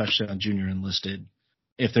make, especially on junior enlisted,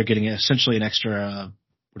 if they're getting essentially an extra,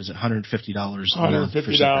 $150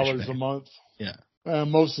 $150 a month. Yeah.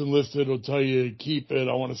 Most enlisted will tell you, keep it,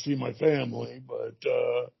 I want to see my family, but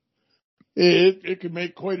it could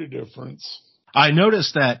make quite a difference. I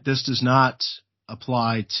noticed that this does not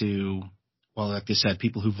apply to, well, like I said,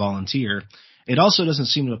 people who volunteer. It also doesn't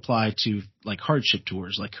seem to apply to like hardship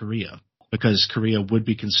tours like Korea, because Korea would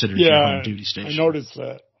be considered your home duty station. I noticed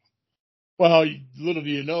that. Well, little do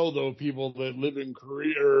you know, though, people that live in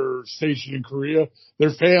Korea or stationed in Korea,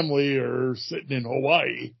 their family are sitting in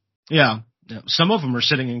Hawaii. Yeah. Some of them are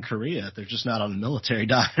sitting in Korea. They're just not on the military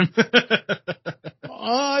dime.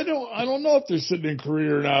 I don't know if they're sitting in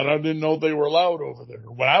Korea or not. I didn't know they were allowed over there.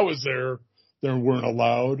 When I was there, they weren't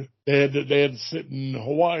allowed. They had to sit in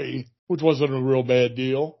Hawaii, which wasn't a real bad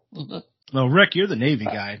deal. Well, Rick, you're the Navy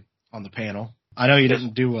guy on the panel. I know you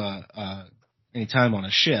didn't do any time on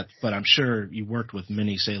a ship, but I'm sure you worked with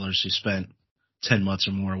many sailors who spent 10 months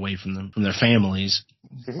or more away from their families.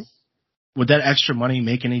 Mm-hmm. Would that extra money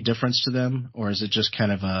make any difference to them, or is it just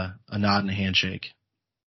kind of a nod and a handshake?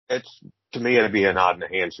 To me, it'd be a nod and a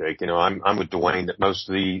handshake. You know, I'm with Dwayne that most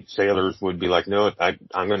of the sailors would be like, no,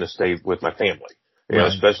 I'm going to stay with my family. You know,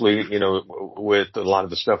 especially, you know, with a lot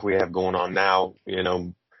of the stuff we have going on now, you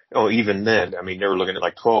know, even then, I mean, they were looking at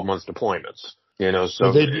like 12 months deployments, you know,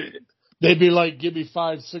 so. They'd be like, give me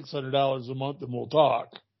 $500-600 a month and we'll talk.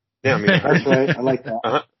 Yeah, I mean, that's right. I like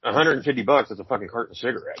that. $150 is a fucking carton of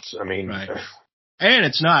cigarettes. I mean, right. And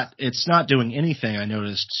it's not doing anything, I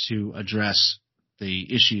noticed, to address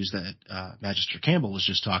the issues that Magister Campbell was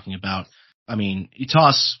just talking about. I mean, you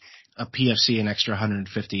toss a PFC an extra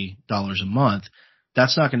 $150 a month,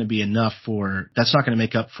 that's not going to be enough that's not going to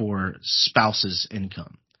make up for spouse's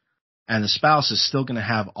income. And the spouse is still going to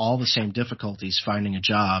have all the same difficulties finding a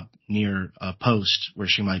job near a post where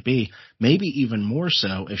she might be, maybe even more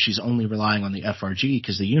so if she's only relying on the FRG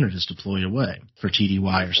because the unit is deployed away for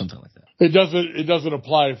TDY or something like that. It doesn't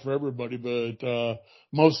apply for everybody, but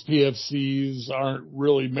most PFCs aren't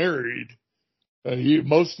really married.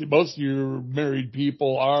 Most of your married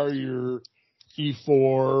people are your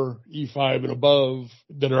E4, E5 and above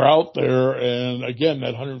that are out there. And again,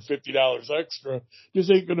 that $150 extra just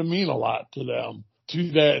ain't going to mean a lot to them.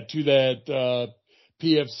 To that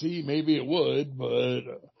PFC, maybe it would, but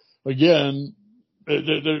again,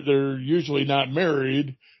 they're usually not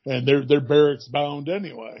married and they're barracks bound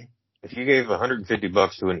anyway. If you gave $150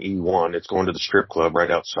 to an E1, it's going to the strip club right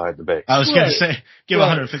outside the base. I was going to say, give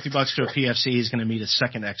 $150 to a PFC, he's going to meet his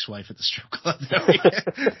second ex-wife at the strip club.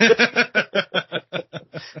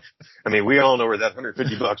 I mean, we all know where that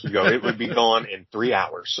 $150 would go. It would be gone in 3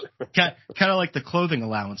 hours. Kind of like the clothing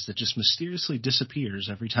allowance that just mysteriously disappears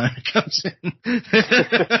every time it comes in.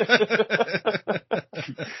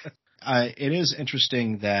 It is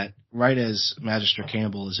interesting that right as Magister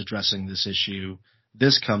Campbell is addressing this issue,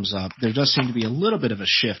 this comes up. There does seem to be a little bit of a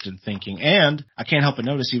shift in thinking. And I can't help but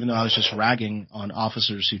notice, even though I was just ragging on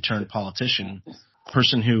officers who turned politician, the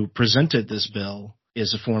person who presented this bill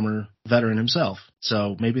is a former veteran himself.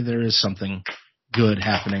 So maybe there is something good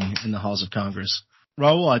happening in the halls of Congress.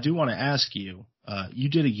 Raul, I do want to ask you, you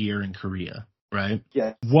did a year in Korea, right?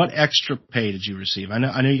 Yeah. What extra pay did you receive? I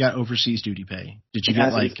know you got overseas duty pay. Did you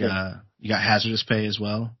get you got hazardous pay as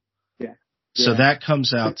well? Yeah. So that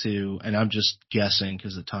comes out to, and I'm just guessing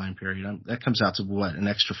because of the time period, that comes out to what, an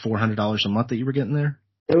extra $400 a month that you were getting there?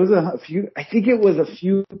 It was a few, I think it was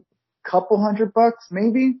couple $100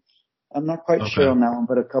 maybe. I'm not quite sure on that one,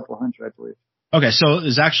 but a couple hundred, I believe. Okay, so it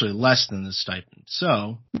was actually less than the stipend.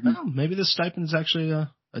 So well, maybe the stipend is actually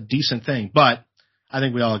a decent thing. But I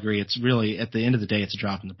think we all agree it's really, at the end of the day, it's a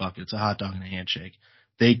drop in the bucket. It's a hot dog and a handshake.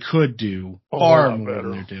 They could do far more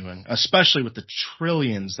than they're doing, especially with the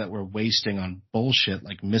trillions that we're wasting on bullshit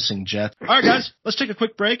like missing jets. All right, guys, let's take a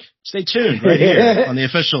quick break. Stay tuned right here on the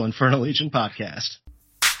official Infernal Legion podcast.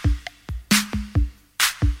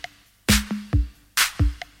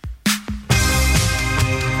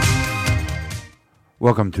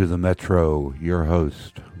 Welcome to the Metro. Your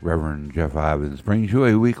host, Reverend Jeff Ivins, brings you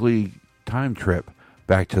a weekly time trip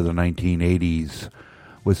back to the 1980s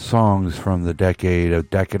with songs from the decade of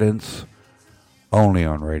decadence, only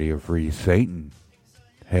on Radio Free Satan.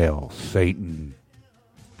 Hail Satan.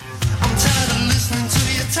 I'm tired of listening to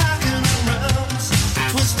you talking around,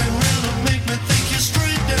 twisting around and make me think you're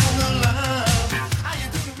straight down the line. How you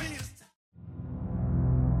doing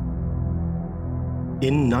me?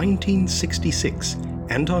 In 1966,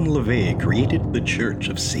 Anton LaVey created the Church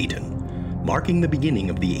of Satan, marking the beginning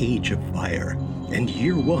of the Age of Fire and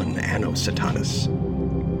Year 1 Anno Satanas.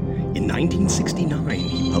 In 1969,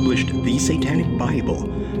 he published the Satanic Bible,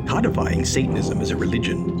 codifying Satanism as a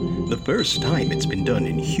religion, the first time it's been done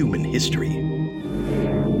in human history.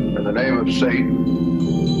 In the name of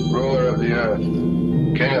Satan, ruler of the earth,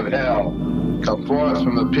 king of hell, come forth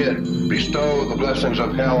from the pit, bestow the blessings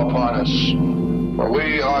of hell upon us. For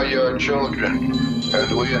we are your children,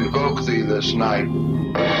 and we invoke thee this night.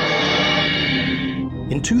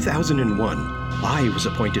 In 2001, I was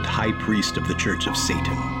appointed High Priest of the Church of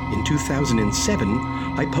Satan. In 2007,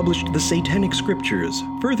 I published the Satanic Scriptures,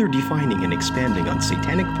 further defining and expanding on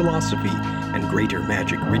satanic philosophy and greater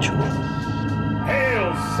magic ritual.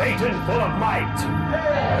 Hail, Satan full of might!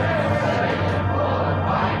 Hail, Satan full of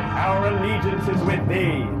might! Our allegiance is with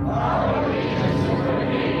thee! Our allegiance is with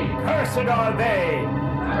thee! Cursed are they!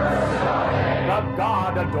 Cursed are they! The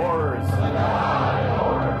God adorers! The God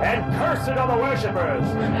adorers! And cursed are the worshippers!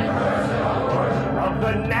 And cursed are the worshippers! Of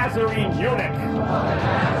the Nazarene eunuch!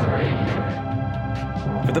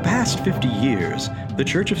 For the past 50 years, the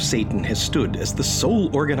Church of Satan has stood as the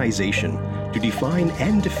sole organization to define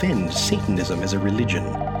and defend Satanism as a religion.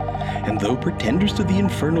 And though pretenders to the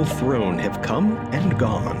infernal throne have come and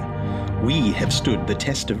gone, we have stood the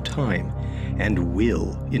test of time and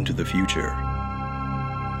will into the future.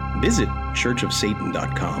 Visit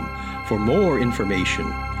churchofsatan.com for more information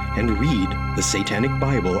and read the Satanic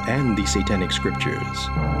Bible and the Satanic Scriptures.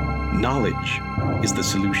 Knowledge is the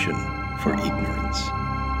solution for ignorance.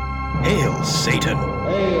 Hail Satan!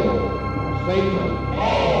 Hail Satan!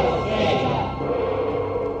 Hail Satan!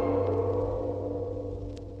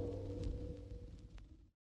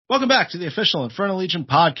 Welcome back to the official Infernal Legion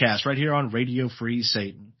podcast right here on Radio Free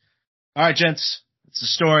Satan. All right, gents, it's a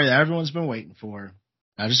story that everyone's been waiting for.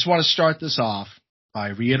 I just want to start this off by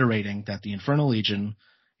reiterating that the Infernal Legion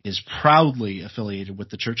is proudly affiliated with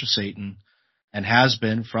the Church of Satan and has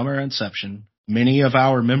been from our inception. Many of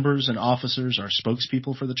our members and officers are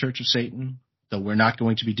spokespeople for the Church of Satan, though we're not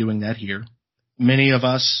going to be doing that here. Many of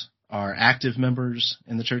us are active members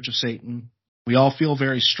in the Church of Satan. We all feel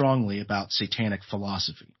very strongly about satanic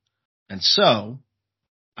philosophy. And so,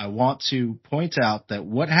 I want to point out that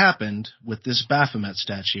what happened with this Baphomet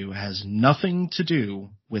statue has nothing to do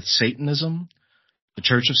with Satanism, the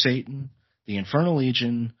Church of Satan, the Infernal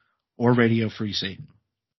Legion, or Radio Free Satan.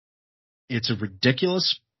 It's a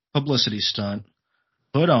ridiculous publicity stunt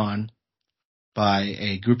put on by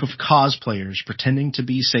a group of cosplayers pretending to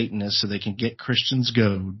be Satanists so they can get Christians'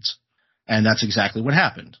 goads, and that's exactly what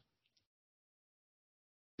happened.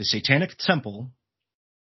 The Satanic Temple,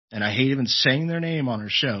 and I hate even saying their name on our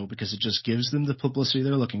show because it just gives them the publicity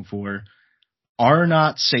they're looking for, are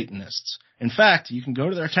not Satanists. In fact, you can go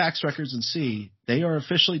to their tax records and see they are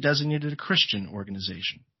officially designated a Christian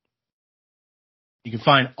organization. You can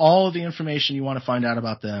find all of the information you want to find out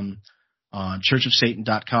about them on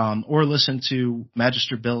churchofsatan.com, or listen to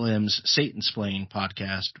Magister Bill M's Satansplain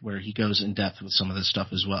podcast, where he goes in depth with some of this stuff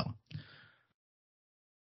as well.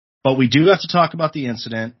 But we do have to talk about the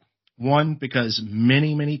incident. One, because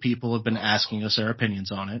many, many people have been asking us our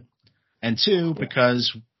opinions on it. And two,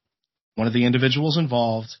 because one of the individuals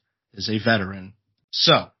involved is a veteran.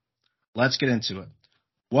 So, let's get into it.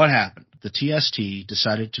 What happened? The TST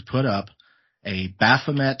decided to put up a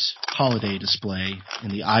Baphomet holiday display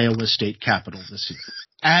in the Iowa State Capitol this year.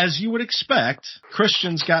 As you would expect,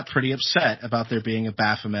 Christians got pretty upset about there being a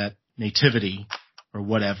Baphomet nativity or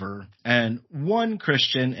whatever. And one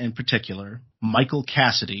Christian in particular, Michael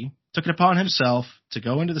Cassidy, took it upon himself to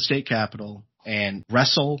go into the state capitol and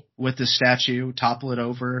wrestle with the statue, topple it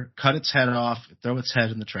over, cut its head off, throw its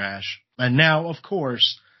head in the trash. And now, of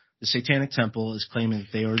course, the Satanic Temple is claiming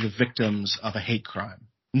that they are the victims of a hate crime.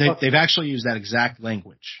 They've actually used that exact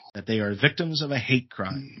language, that they are victims of a hate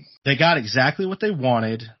crime. They got exactly what they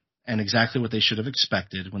wanted and exactly what they should have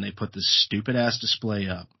expected when they put this stupid-ass display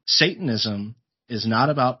up. Satanism is not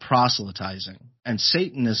about proselytizing, and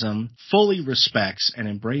Satanism fully respects and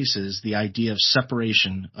embraces the idea of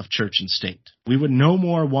separation of church and state. We would no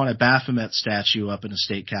more want a Baphomet statue up in a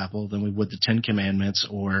state capitol than we would the Ten Commandments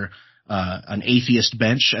or an atheist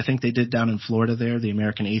bench. I think they did down in Florida there. The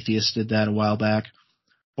American Atheists did that a while back.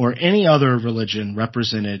 Or any other religion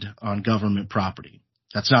represented on government property.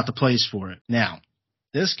 That's not the place for it. Now,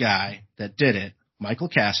 this guy that did it, Michael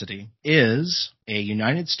Cassidy, is a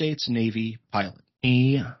United States Navy pilot.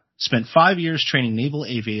 He spent 5 years training naval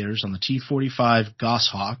aviators on the T-45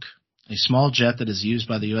 Goshawk, a small jet that is used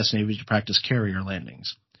by the U.S. Navy to practice carrier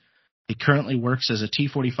landings. He currently works as a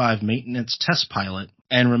T-45 maintenance test pilot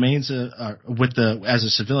and remains as a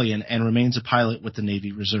civilian and remains a pilot with the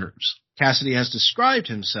Navy Reserves. Cassidy has described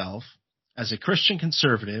himself as a Christian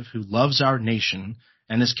conservative who loves our nation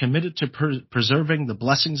and is committed to preserving the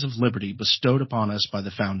blessings of liberty bestowed upon us by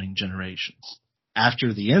the founding generations.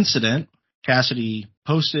 After the incident, Cassidy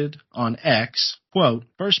posted on X, quote,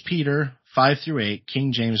 1 Peter 5-8,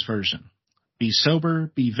 King James Version. Be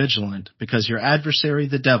sober, be vigilant, because your adversary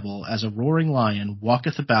the devil, as a roaring lion,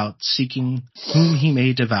 walketh about, seeking whom he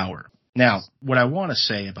may devour. Now, what I want to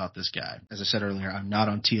say about this guy, as I said earlier, I'm not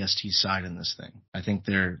on TST's side in this thing. I think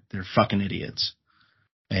they're fucking idiots.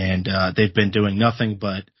 And they've been doing nothing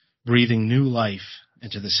but breathing new life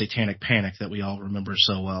into the satanic panic that we all remember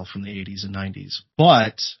so well from the 80s and 90s.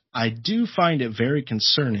 But I do find it very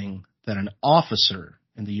concerning that an officer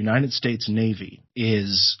in the United States Navy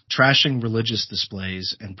is trashing religious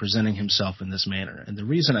displays and presenting himself in this manner. And the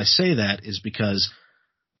reason I say that is because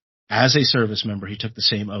as a service member, he took the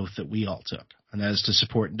same oath that we all took, and that is to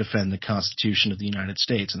support and defend the Constitution of the United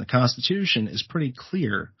States. And the Constitution is pretty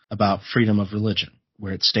clear about freedom of religion,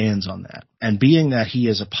 where it stands on that. And being that he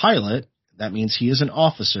is a pilot, that means he is an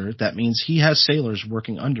officer. That means he has sailors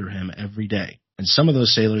working under him every day. And some of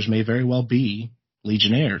those sailors may very well be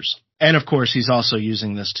Legionnaires. And, of course, he's also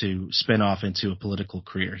using this to spin off into a political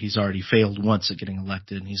career. He's already failed once at getting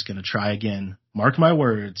elected, and he's going to try again. Mark my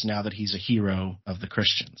words, now that he's a hero of the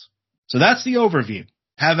Christians. So that's the overview.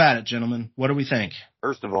 Have at it, gentlemen. What do we think?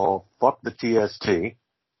 First of all, fuck the TST.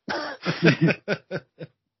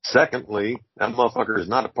 Secondly, that motherfucker is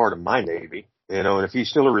not a part of my Navy. You know, and if he's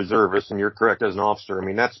still a reservist and you're correct as an officer, I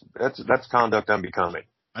mean, that's conduct unbecoming.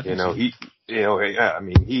 You know, he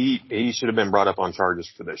should have been brought up on charges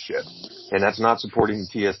for this shit. And that's not supporting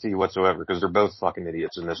the TST whatsoever, because they're both fucking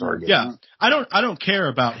idiots in this argument. Yeah. I don't care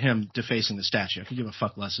about him defacing the statue. I could give a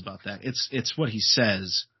fuck less about that. It's what he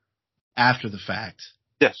says after the fact.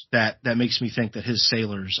 Yes. That makes me think that his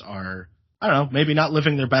sailors are, I don't know, maybe not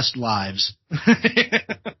living their best lives.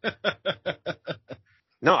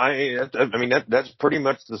 No, I mean, that's pretty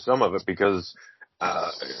much the sum of it, because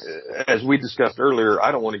as we discussed earlier,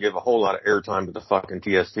 I don't want to give a whole lot of airtime to the fucking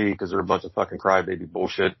TST because they're a bunch of fucking crybaby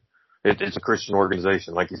bullshit. It's a Christian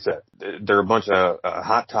organization, like you said. They're a bunch of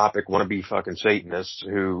hot topic wannabe fucking Satanists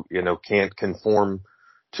who, you know, can't conform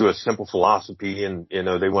to a simple philosophy, and, you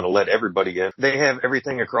know, they want to let everybody in. They have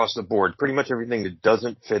everything across the board, pretty much everything that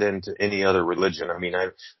doesn't fit into any other religion. I mean,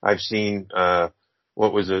 I've seen,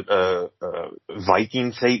 what was it,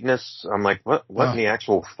 Viking Satanists? I'm like, what in the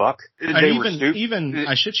actual fuck? Even,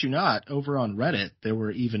 I shit you not, over on Reddit, there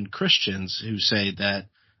were even Christians who say that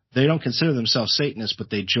they don't consider themselves Satanists, but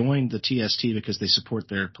they joined the TST because they support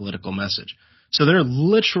their political message. So they're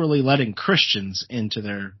literally letting Christians into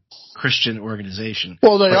their Christian organization.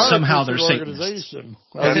 Well, they are somehow a Christian they're organization.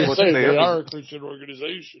 Satanists. They are a Christian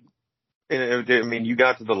organization. And I mean, you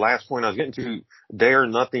got to the last point I was getting to. They are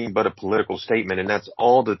nothing but a political statement, and that's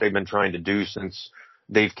all that they've been trying to do since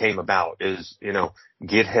they've came about is,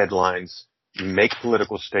 get headlines, make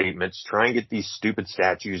political statements, try and get these stupid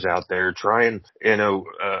statues out there, try and,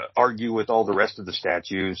 argue with all the rest of the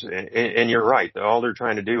statues. And you're right. All they're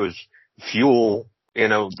trying to do is fuel,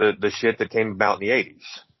 the shit that came about in the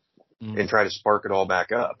 80s and try to spark it all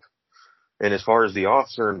back up. And as far as the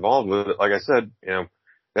officer involved with it, like I said,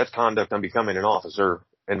 that's conduct on becoming an officer,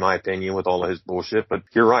 in my opinion, with all of his bullshit. But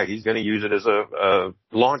you're right. He's going to use it as a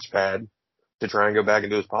launch pad to try and go back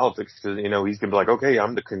into his politics because, he's going to be like, okay,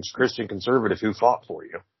 I'm the Christian conservative who fought for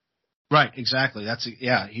you. Right, exactly.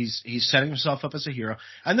 He's setting himself up as a hero.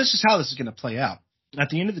 And this is how this is going to play out. At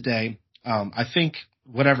the end of the day, I think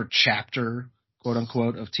whatever chapter, quote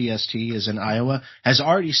unquote, of TST is in Iowa has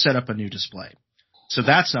already set up a new display. So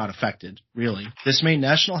that's not affected, really. This made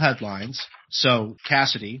national headlines. So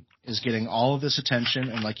Cassidy is getting all of this attention.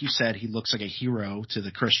 And like you said, he looks like a hero to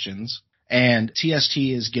the Christians. And TST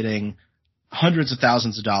is getting hundreds of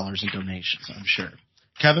thousands of dollars in donations, I'm sure.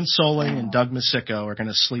 Kevin Soling and Doug Masico are going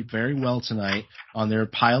to sleep very well tonight on their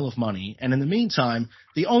pile of money. And in the meantime,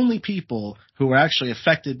 the only people who are actually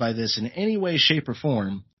affected by this in any way, shape, or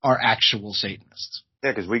form are actual Satanists.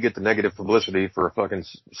 Yeah, because we get the negative publicity for a fucking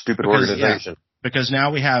stupid organization. Yeah, because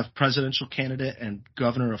now we have presidential candidate and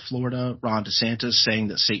governor of Florida, Ron DeSantis, saying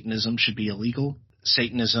that Satanism should be illegal.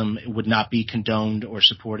 Satanism would not be condoned or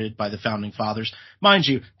supported by the founding fathers. Mind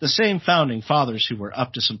you, the same founding fathers who were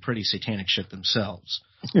up to some pretty satanic shit themselves.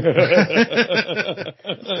 Yeah,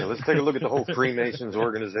 let's take a look at the whole Freemasons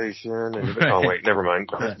organization. Oh, wait, never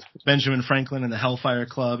mind. Benjamin Franklin and the Hellfire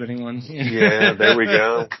Club, anyone? Yeah, there we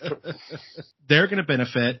go. They're going to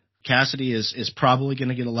benefit. Cassidy is probably going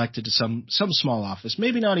to get elected to some small office,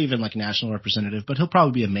 maybe not even like national representative, but he'll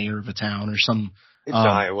probably be a mayor of a town or some. It's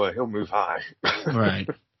Iowa. He'll move high. Right.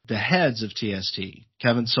 The heads of TST,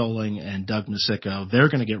 Kevin Soling and Doug Masico, they're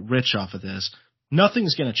going to get rich off of this.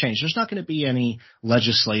 Nothing's going to change. There's not going to be any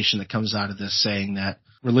legislation that comes out of this saying that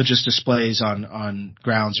religious displays on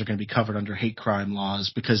grounds are going to be covered under hate crime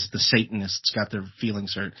laws because the Satanists got their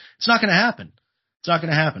feelings hurt. It's not going to happen. It's not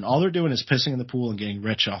going to happen. All they're doing is pissing in the pool and getting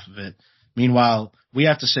rich off of it. Meanwhile, we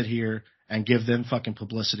have to sit here and give them fucking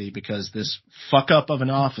publicity because this fuck up of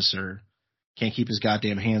an officer can't keep his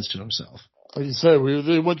goddamn hands to himself. Like you said,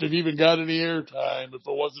 they wouldn't have even got any airtime if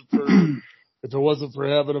it wasn't for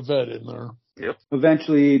having a vet in there. Yep.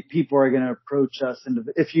 Eventually, people are going to approach us, and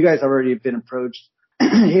if you guys already have been approached,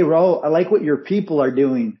 hey, Raul, I like what your people are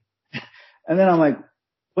doing, and then I'm like,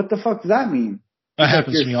 what the fuck does that mean? That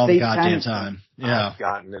happens to me all the goddamn time. Yeah, I've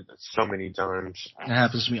gotten it so many times. It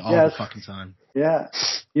happens to me all the fucking time. Yeah,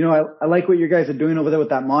 I like what you guys are doing over there with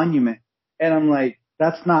that monument, and I'm like,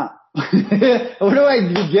 that's not. Where do I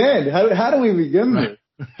begin? How do we begin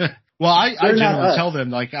this? Well, I generally tell them,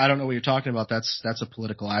 like, I don't know what you're talking about. That's a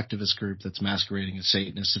political activist group that's masquerading as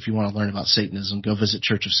Satanists. If you want to learn about Satanism, go visit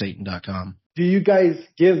churchofsatan.com. Do you guys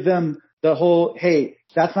give them the whole, hey,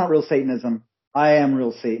 that's not real Satanism. I am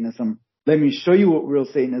real Satanism. Let me show you what real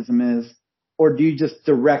Satanism is. Or do you just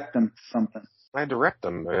direct them to something? I direct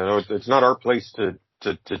them. It's not our place to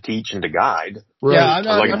teach and to guide. Right. Yeah, I'm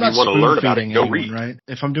not if you want to learn about it, go anyone, read. Right?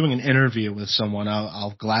 If I'm doing an interview with someone,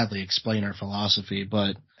 I'll gladly explain our philosophy.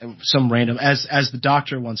 But some random, as the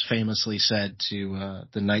doctor once famously said to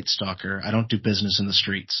the Night Stalker, I don't do business in the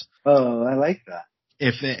streets. Oh, I like that.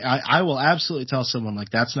 I will absolutely tell someone, like,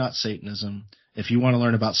 that's not Satanism. If you want to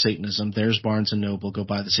learn about Satanism, there's Barnes & Noble. Go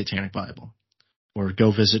buy the Satanic Bible. Or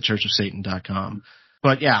go visit churchofsatan.com.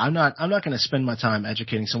 But yeah, I'm not going to spend my time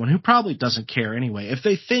educating someone who probably doesn't care anyway. If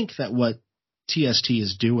they think that what TST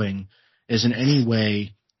is doing is in any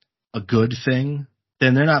way a good thing,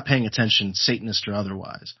 then they're not paying attention, Satanist or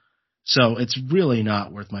otherwise. So it's really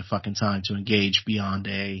not worth my fucking time to engage beyond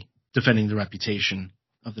defending the reputation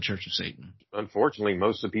of the Church of Satan. Unfortunately,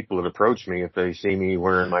 most of the people that approach me, if they see me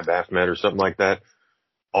wearing my Baphomet or something like that,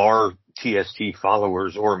 are TST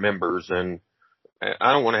followers or members, and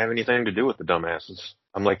I don't want to have anything to do with the dumbasses.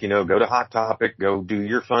 I'm like, go to Hot Topic, go do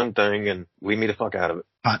your fun thing, and leave me the fuck out of it.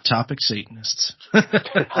 Hot Topic Satanists.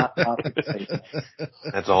 Hot Topic Satanists.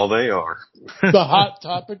 That's all they are. The hot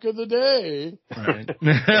topic of the day. Right.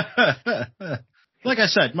 Like I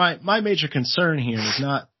said, my major concern here is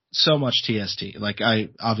not so much TST. Like,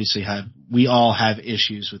 we all have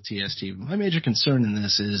issues with TST. My major concern in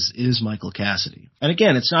this is Michael Cassidy. And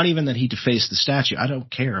again, it's not even that he defaced the statue. I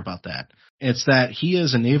don't care about that. It's that he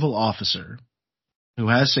is a naval officer who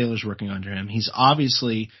has sailors working under him. He's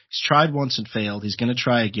tried once and failed. He's going to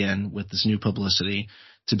try again with this new publicity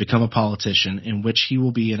to become a politician, in which he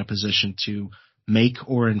will be in a position to make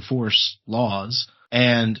or enforce laws.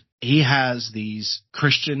 And he has these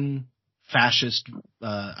Christian fascist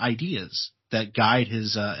ideas that guide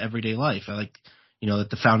his everyday life. Like, that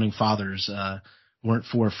the founding fathers weren't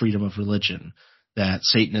for freedom of religion, that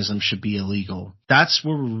Satanism should be illegal. That's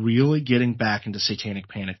where we're really getting back into satanic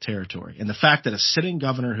panic territory. And the fact that a sitting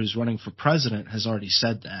governor who's running for president has already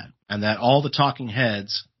said that, and that all the talking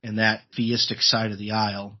heads in that theistic side of the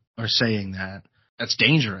aisle are saying that, that's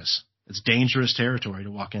dangerous. It's dangerous territory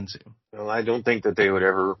to walk into. Well, I don't think that they would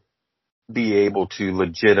ever be able to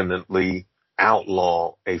legitimately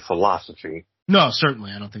outlaw a philosophy. No,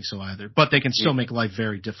 certainly. I don't think so either. But they can still make life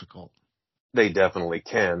very difficult. They definitely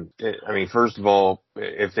can. I mean, first of all,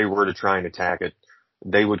 if they were to try and attack it,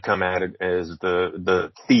 they would come at it as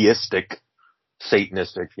the theistic,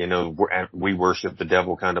 satanistic, we worship the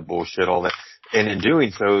devil kind of bullshit, all that. And in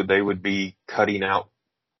doing so, they would be cutting out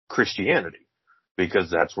Christianity,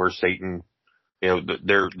 because that's where Satan,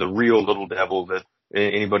 they're the real little devil that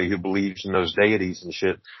anybody who believes in those deities and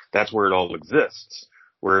shit, that's where it all exists.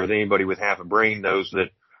 Whereas anybody with half a brain knows that,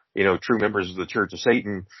 true members of the Church of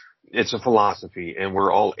Satan, it's a philosophy, and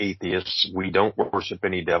we're all atheists. We don't worship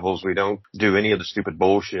any devils. We don't do any of the stupid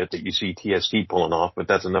bullshit that you see TST pulling off, but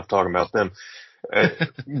that's enough talking about them.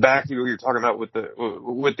 Back to what you're talking about with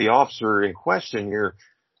the officer in question here,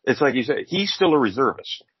 it's like you said, he's still a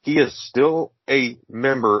reservist. He is still a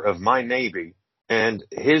member of my Navy, and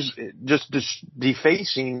his just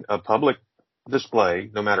defacing a public display,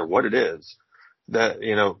 no matter what it is,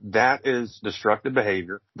 that is destructive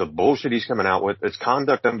behavior. The bullshit he's coming out with, it's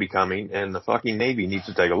conduct unbecoming, and the fucking Navy needs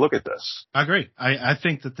to take a look at this. I agree. I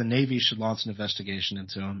think that the Navy should launch an investigation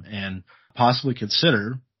into him and possibly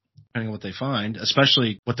consider, depending on what they find,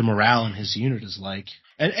 especially what the morale in his unit is like.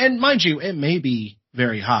 And mind you, it may be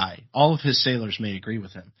very high. All of his sailors may agree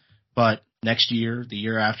with him. But next year, the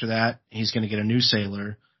year after that, he's going to get a new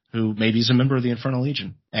sailor who maybe is a member of the Infernal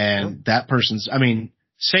Legion. And that person's,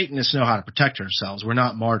 Satanists know how to protect ourselves. We're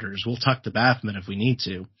not martyrs. We'll tuck the bathman if we need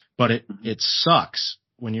to. But it sucks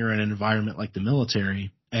when you're in an environment like the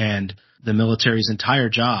military, and the military's entire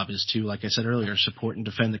job is to, like I said earlier, support and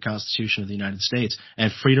defend the Constitution of the United States.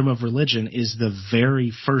 And freedom of religion is the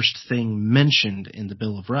very first thing mentioned in the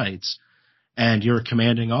Bill of Rights. And your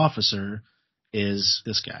commanding officer is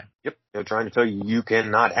this guy. Yep. They're trying to tell you you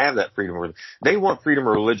cannot have that freedom of religion. They want freedom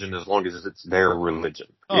of religion as long as it's their religion.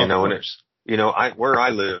 And it's, where I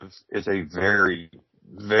live is a very,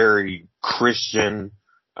 very Christian,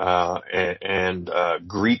 and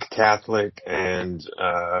Greek Catholic and,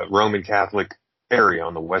 Roman Catholic area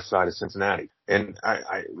on the west side of Cincinnati. And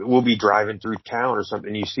I will be driving through town or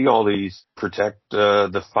something. You see all these protect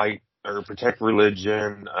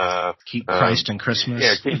religion, keep Christ and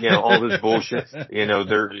Christmas. Yeah, all this bullshit. And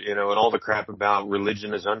all the crap about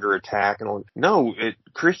religion is under attack and all. No,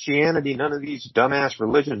 Christianity, none of these dumbass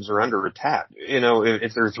religions are under attack.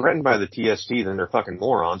 If they're threatened by the TST, then they're fucking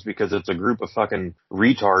morons, because it's a group of fucking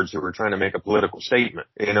retards who are trying to make a political statement.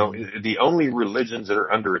 The only religions that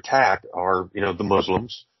are under attack are, the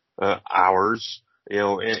Muslims, ours,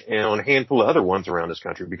 and a handful of other ones around this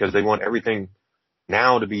country, because they want everything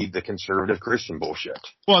now to be the conservative Christian bullshit.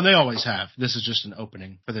 Well, and they always have. This is just an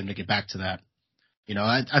opening for them to get back to that.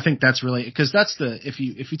 I think that's really, because that's if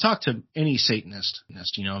you talk to any Satanist,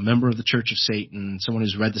 a member of the Church of Satan, someone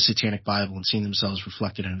who's read the Satanic Bible and seen themselves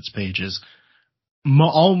reflected in its pages,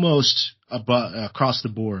 almost across the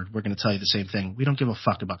board, we're going to tell you the same thing. We don't give a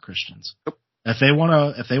fuck about Christians. Nope. If they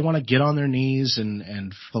want to get on their knees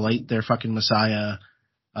and fillet their fucking Messiah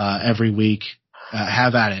every week,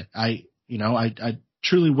 have at it. I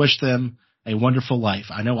truly wish them a wonderful life.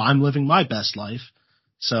 I know I'm living my best life,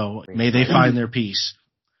 so may they find their peace.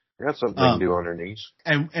 That's something they can do on their knees.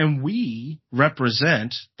 And we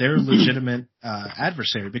represent their legitimate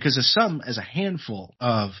adversary, because as a handful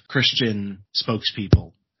of Christian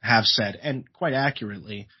spokespeople have said, and quite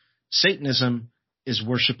accurately, Satanism is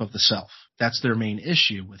worship of the self. That's their main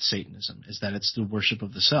issue with Satanism, is that it's the worship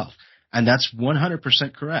of the self. And that's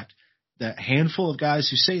 100% correct. That handful of guys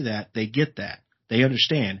who say that, they get that. They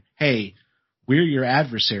understand, hey, we're your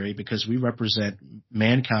adversary because we represent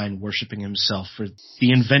mankind worshiping himself for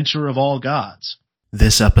the inventor of all gods.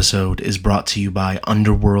 This episode is brought to you by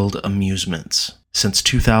Underworld Amusements. Since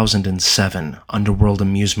 2007, Underworld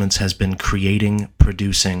Amusements has been creating,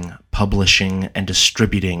 producing, publishing, and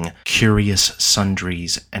distributing curious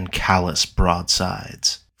sundries and callous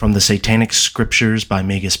broadsides. From the Satanic Scriptures by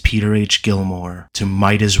Magus Peter H. Gilmore to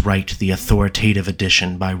Might is Right, the Authoritative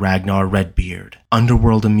Edition by Ragnar Redbeard,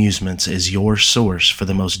 Underworld Amusements is your source for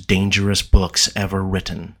the most dangerous books ever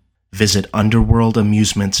written. Visit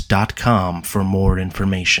underworldamusements.com for more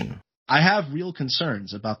information. I have real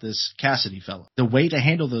concerns about this Cassidy fellow. The way to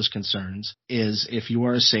handle those concerns is if you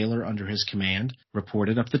are a sailor under his command, report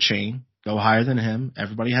it up the chain, go higher than him.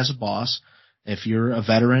 Everybody has a boss. If you're a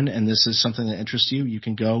veteran and this is something that interests you, you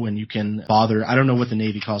can go and you can bother, I don't know what the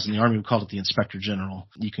Navy calls it. In the Army, we call it the Inspector General.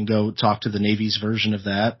 You can go talk to the Navy's version of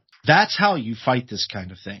that. That's how you fight this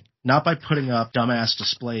kind of thing. Not by putting up dumbass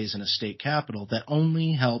displays in a state capitol that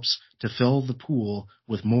only helps to fill the pool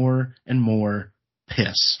with more and more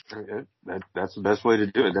piss. That's the best way to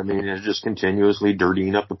do it. I mean, it's just continuously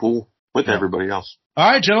dirtying up the pool with everybody else. All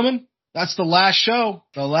right, gentlemen. That's the last show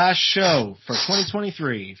for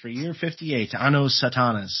 2023, for year 58, Anno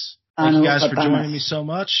Satanas. Thank you guys for joining me so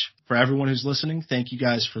much. For everyone who's listening, thank you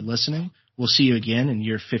guys for listening. We'll see you again in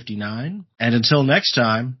year 59. And until next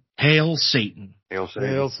time, Hail Satan. Hail Satan.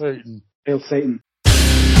 Hail Satan. Hail Satan.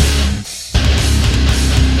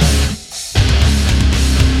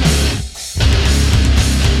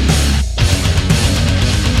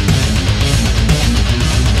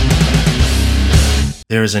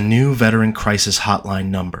 There is a new Veteran Crisis Hotline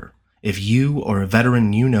number. If you or a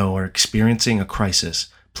veteran you know are experiencing a crisis,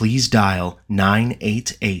 please dial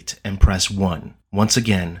 988 and press 1. Once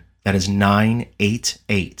again, that is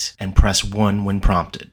 988 and press 1 when prompted.